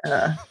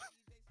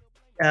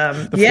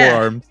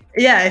forearms.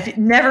 Yeah, if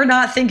never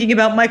not thinking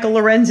about Michael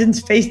Lorenzen's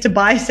face to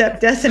bicep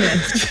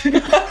dissonance.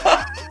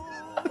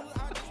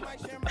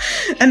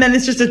 And then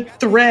it's just a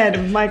thread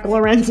of Michael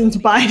Lorenzen's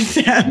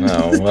biceps.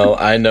 Oh, well,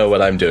 I know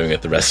what I'm doing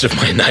with the rest of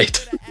my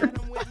night.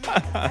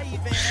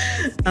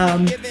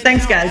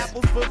 Thanks, guys.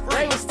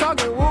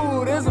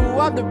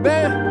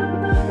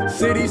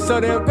 City so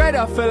damn great,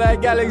 I feel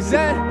like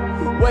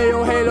Alexander. Way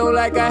your halo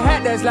like a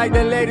hat, that's like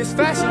the latest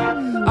fashion.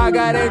 I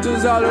got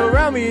angels all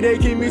around me, they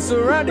keep me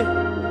surrounded.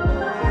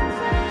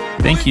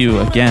 Thank you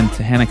again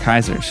to Hannah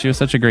Kaiser. She was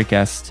such a great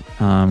guest.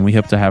 We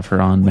hope to have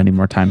her on many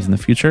more times in the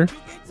future,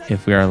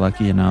 if we are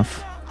lucky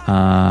enough.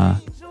 I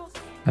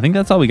think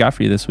that's all we got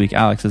for you this week.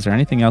 Alex, is there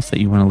anything else that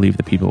you want to leave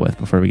the people with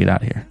before we get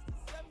out of here?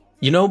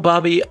 You know,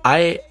 Bobby,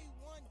 I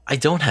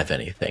don't have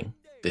anything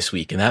this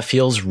week, and that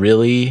feels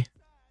really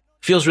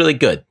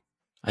good.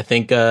 I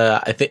think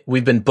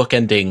we've been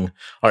bookending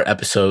our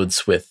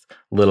episodes with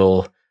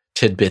little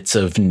tidbits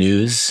of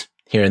news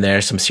here and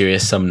there, some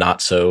serious, some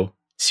not so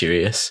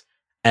serious.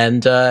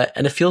 And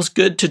it feels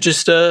good to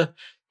just have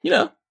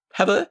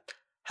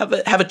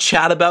a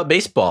chat about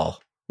baseball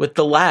with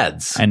the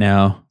lads. I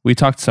know. We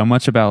talked so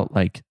much about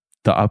like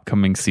the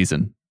upcoming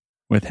season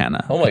with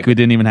Hannah. Oh my we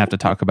didn't even have to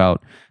talk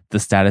about the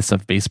status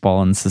of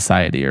baseball in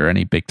society or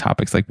any big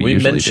topics like we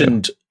usually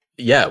mentioned. Do.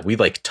 Yeah, we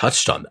like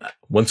touched on that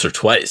once or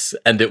twice,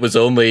 and it was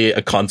only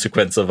a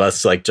consequence of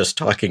us like just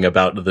talking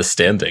about the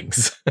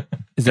standings.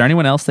 Is there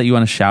anyone else that you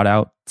want to shout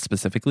out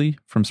specifically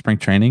from spring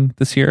training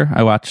this year?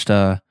 I watched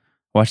the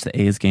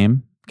A's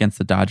game against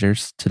the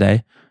Dodgers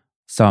today.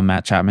 Saw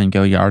Matt Chapman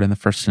go yard in the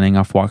first inning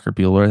off Walker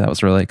Buehler. That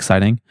was really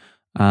exciting.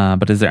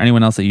 But is there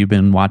anyone else that you've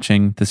been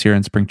watching this year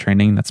in spring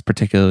training that's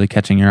particularly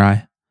catching your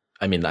eye?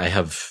 I mean, I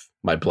have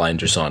my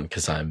blinders on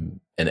because I'm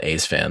an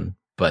A's fan,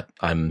 but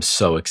I'm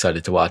so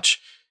excited to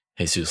watch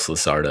Jesus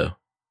Luzardo.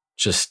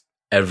 Just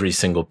every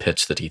single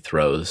pitch that he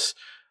throws,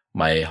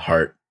 my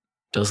heart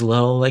does a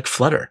little like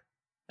flutter.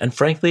 And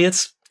frankly,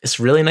 it's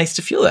really nice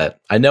to feel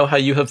that. I know how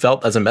you have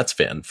felt as a Mets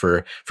fan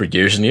for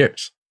years and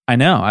years. I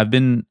know. I've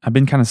been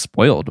kind of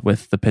spoiled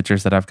with the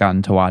pitchers that I've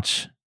gotten to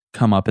watch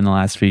come up in the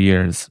last few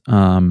years.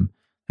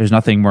 There's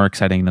nothing more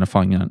exciting than a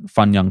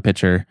fun young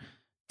pitcher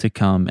to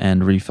come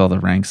and refill the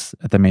ranks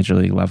at the major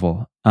league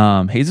level.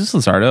 Jesus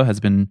Luzardo has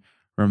been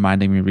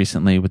reminding me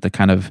recently with the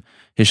kind of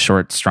his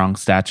short, strong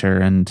stature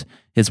and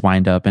his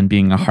windup and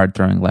being a hard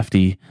throwing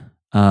lefty.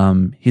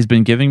 He's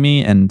been giving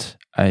me, and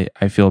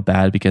I feel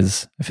bad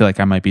because I feel like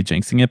I might be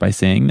jinxing it by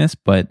saying this,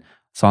 but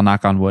so I'll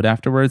knock on wood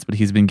afterwards, but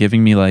he's been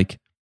giving me like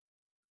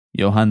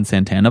Johan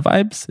Santana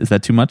vibes. Is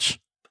that too much?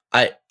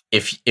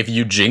 If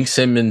you jinx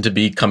him into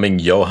becoming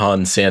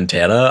Johan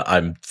Santana,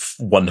 I'm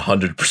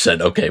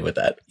 100% okay with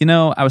that. You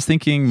know, I was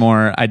thinking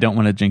more, I don't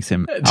want to jinx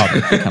him out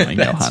of becoming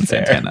Johan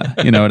fair. Santana.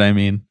 You know what I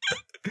mean?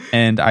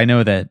 And I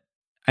know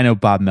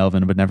Bob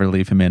Melvin would never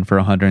leave him in for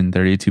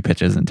 132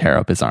 pitches and tear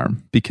up his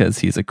arm because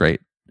he's a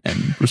great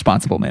and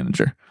responsible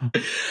manager.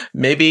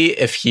 Maybe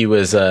if he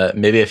was a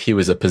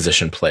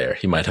position player,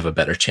 he might have a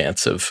better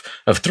chance of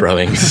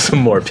throwing some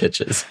more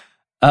pitches.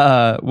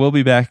 We'll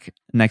be back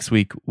next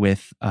week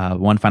with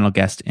one final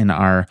guest in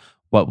our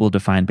What Will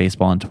Define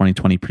Baseball in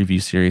 2020 preview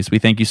series. We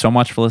thank you so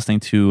much for listening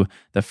to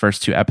the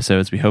first two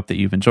episodes. We hope that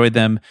you've enjoyed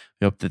them.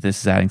 We hope that this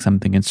is adding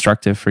something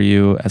instructive for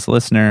you as a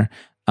listener.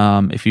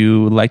 If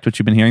you liked what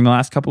you've been hearing the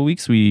last couple of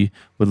weeks, we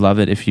would love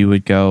it if you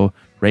would go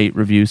rate,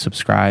 review,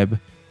 subscribe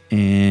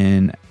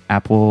in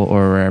Apple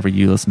or wherever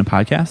you listen to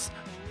podcasts.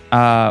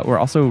 We're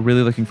also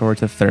really looking forward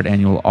to the third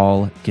annual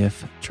All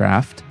GIF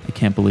Draft. I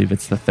can't believe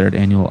it's the third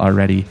annual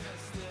already.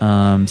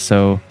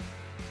 So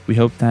we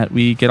hope that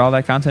we get all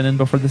that content in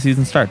before the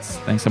season starts.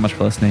 Thanks so much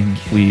for listening.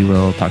 We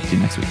will talk to you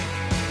next week.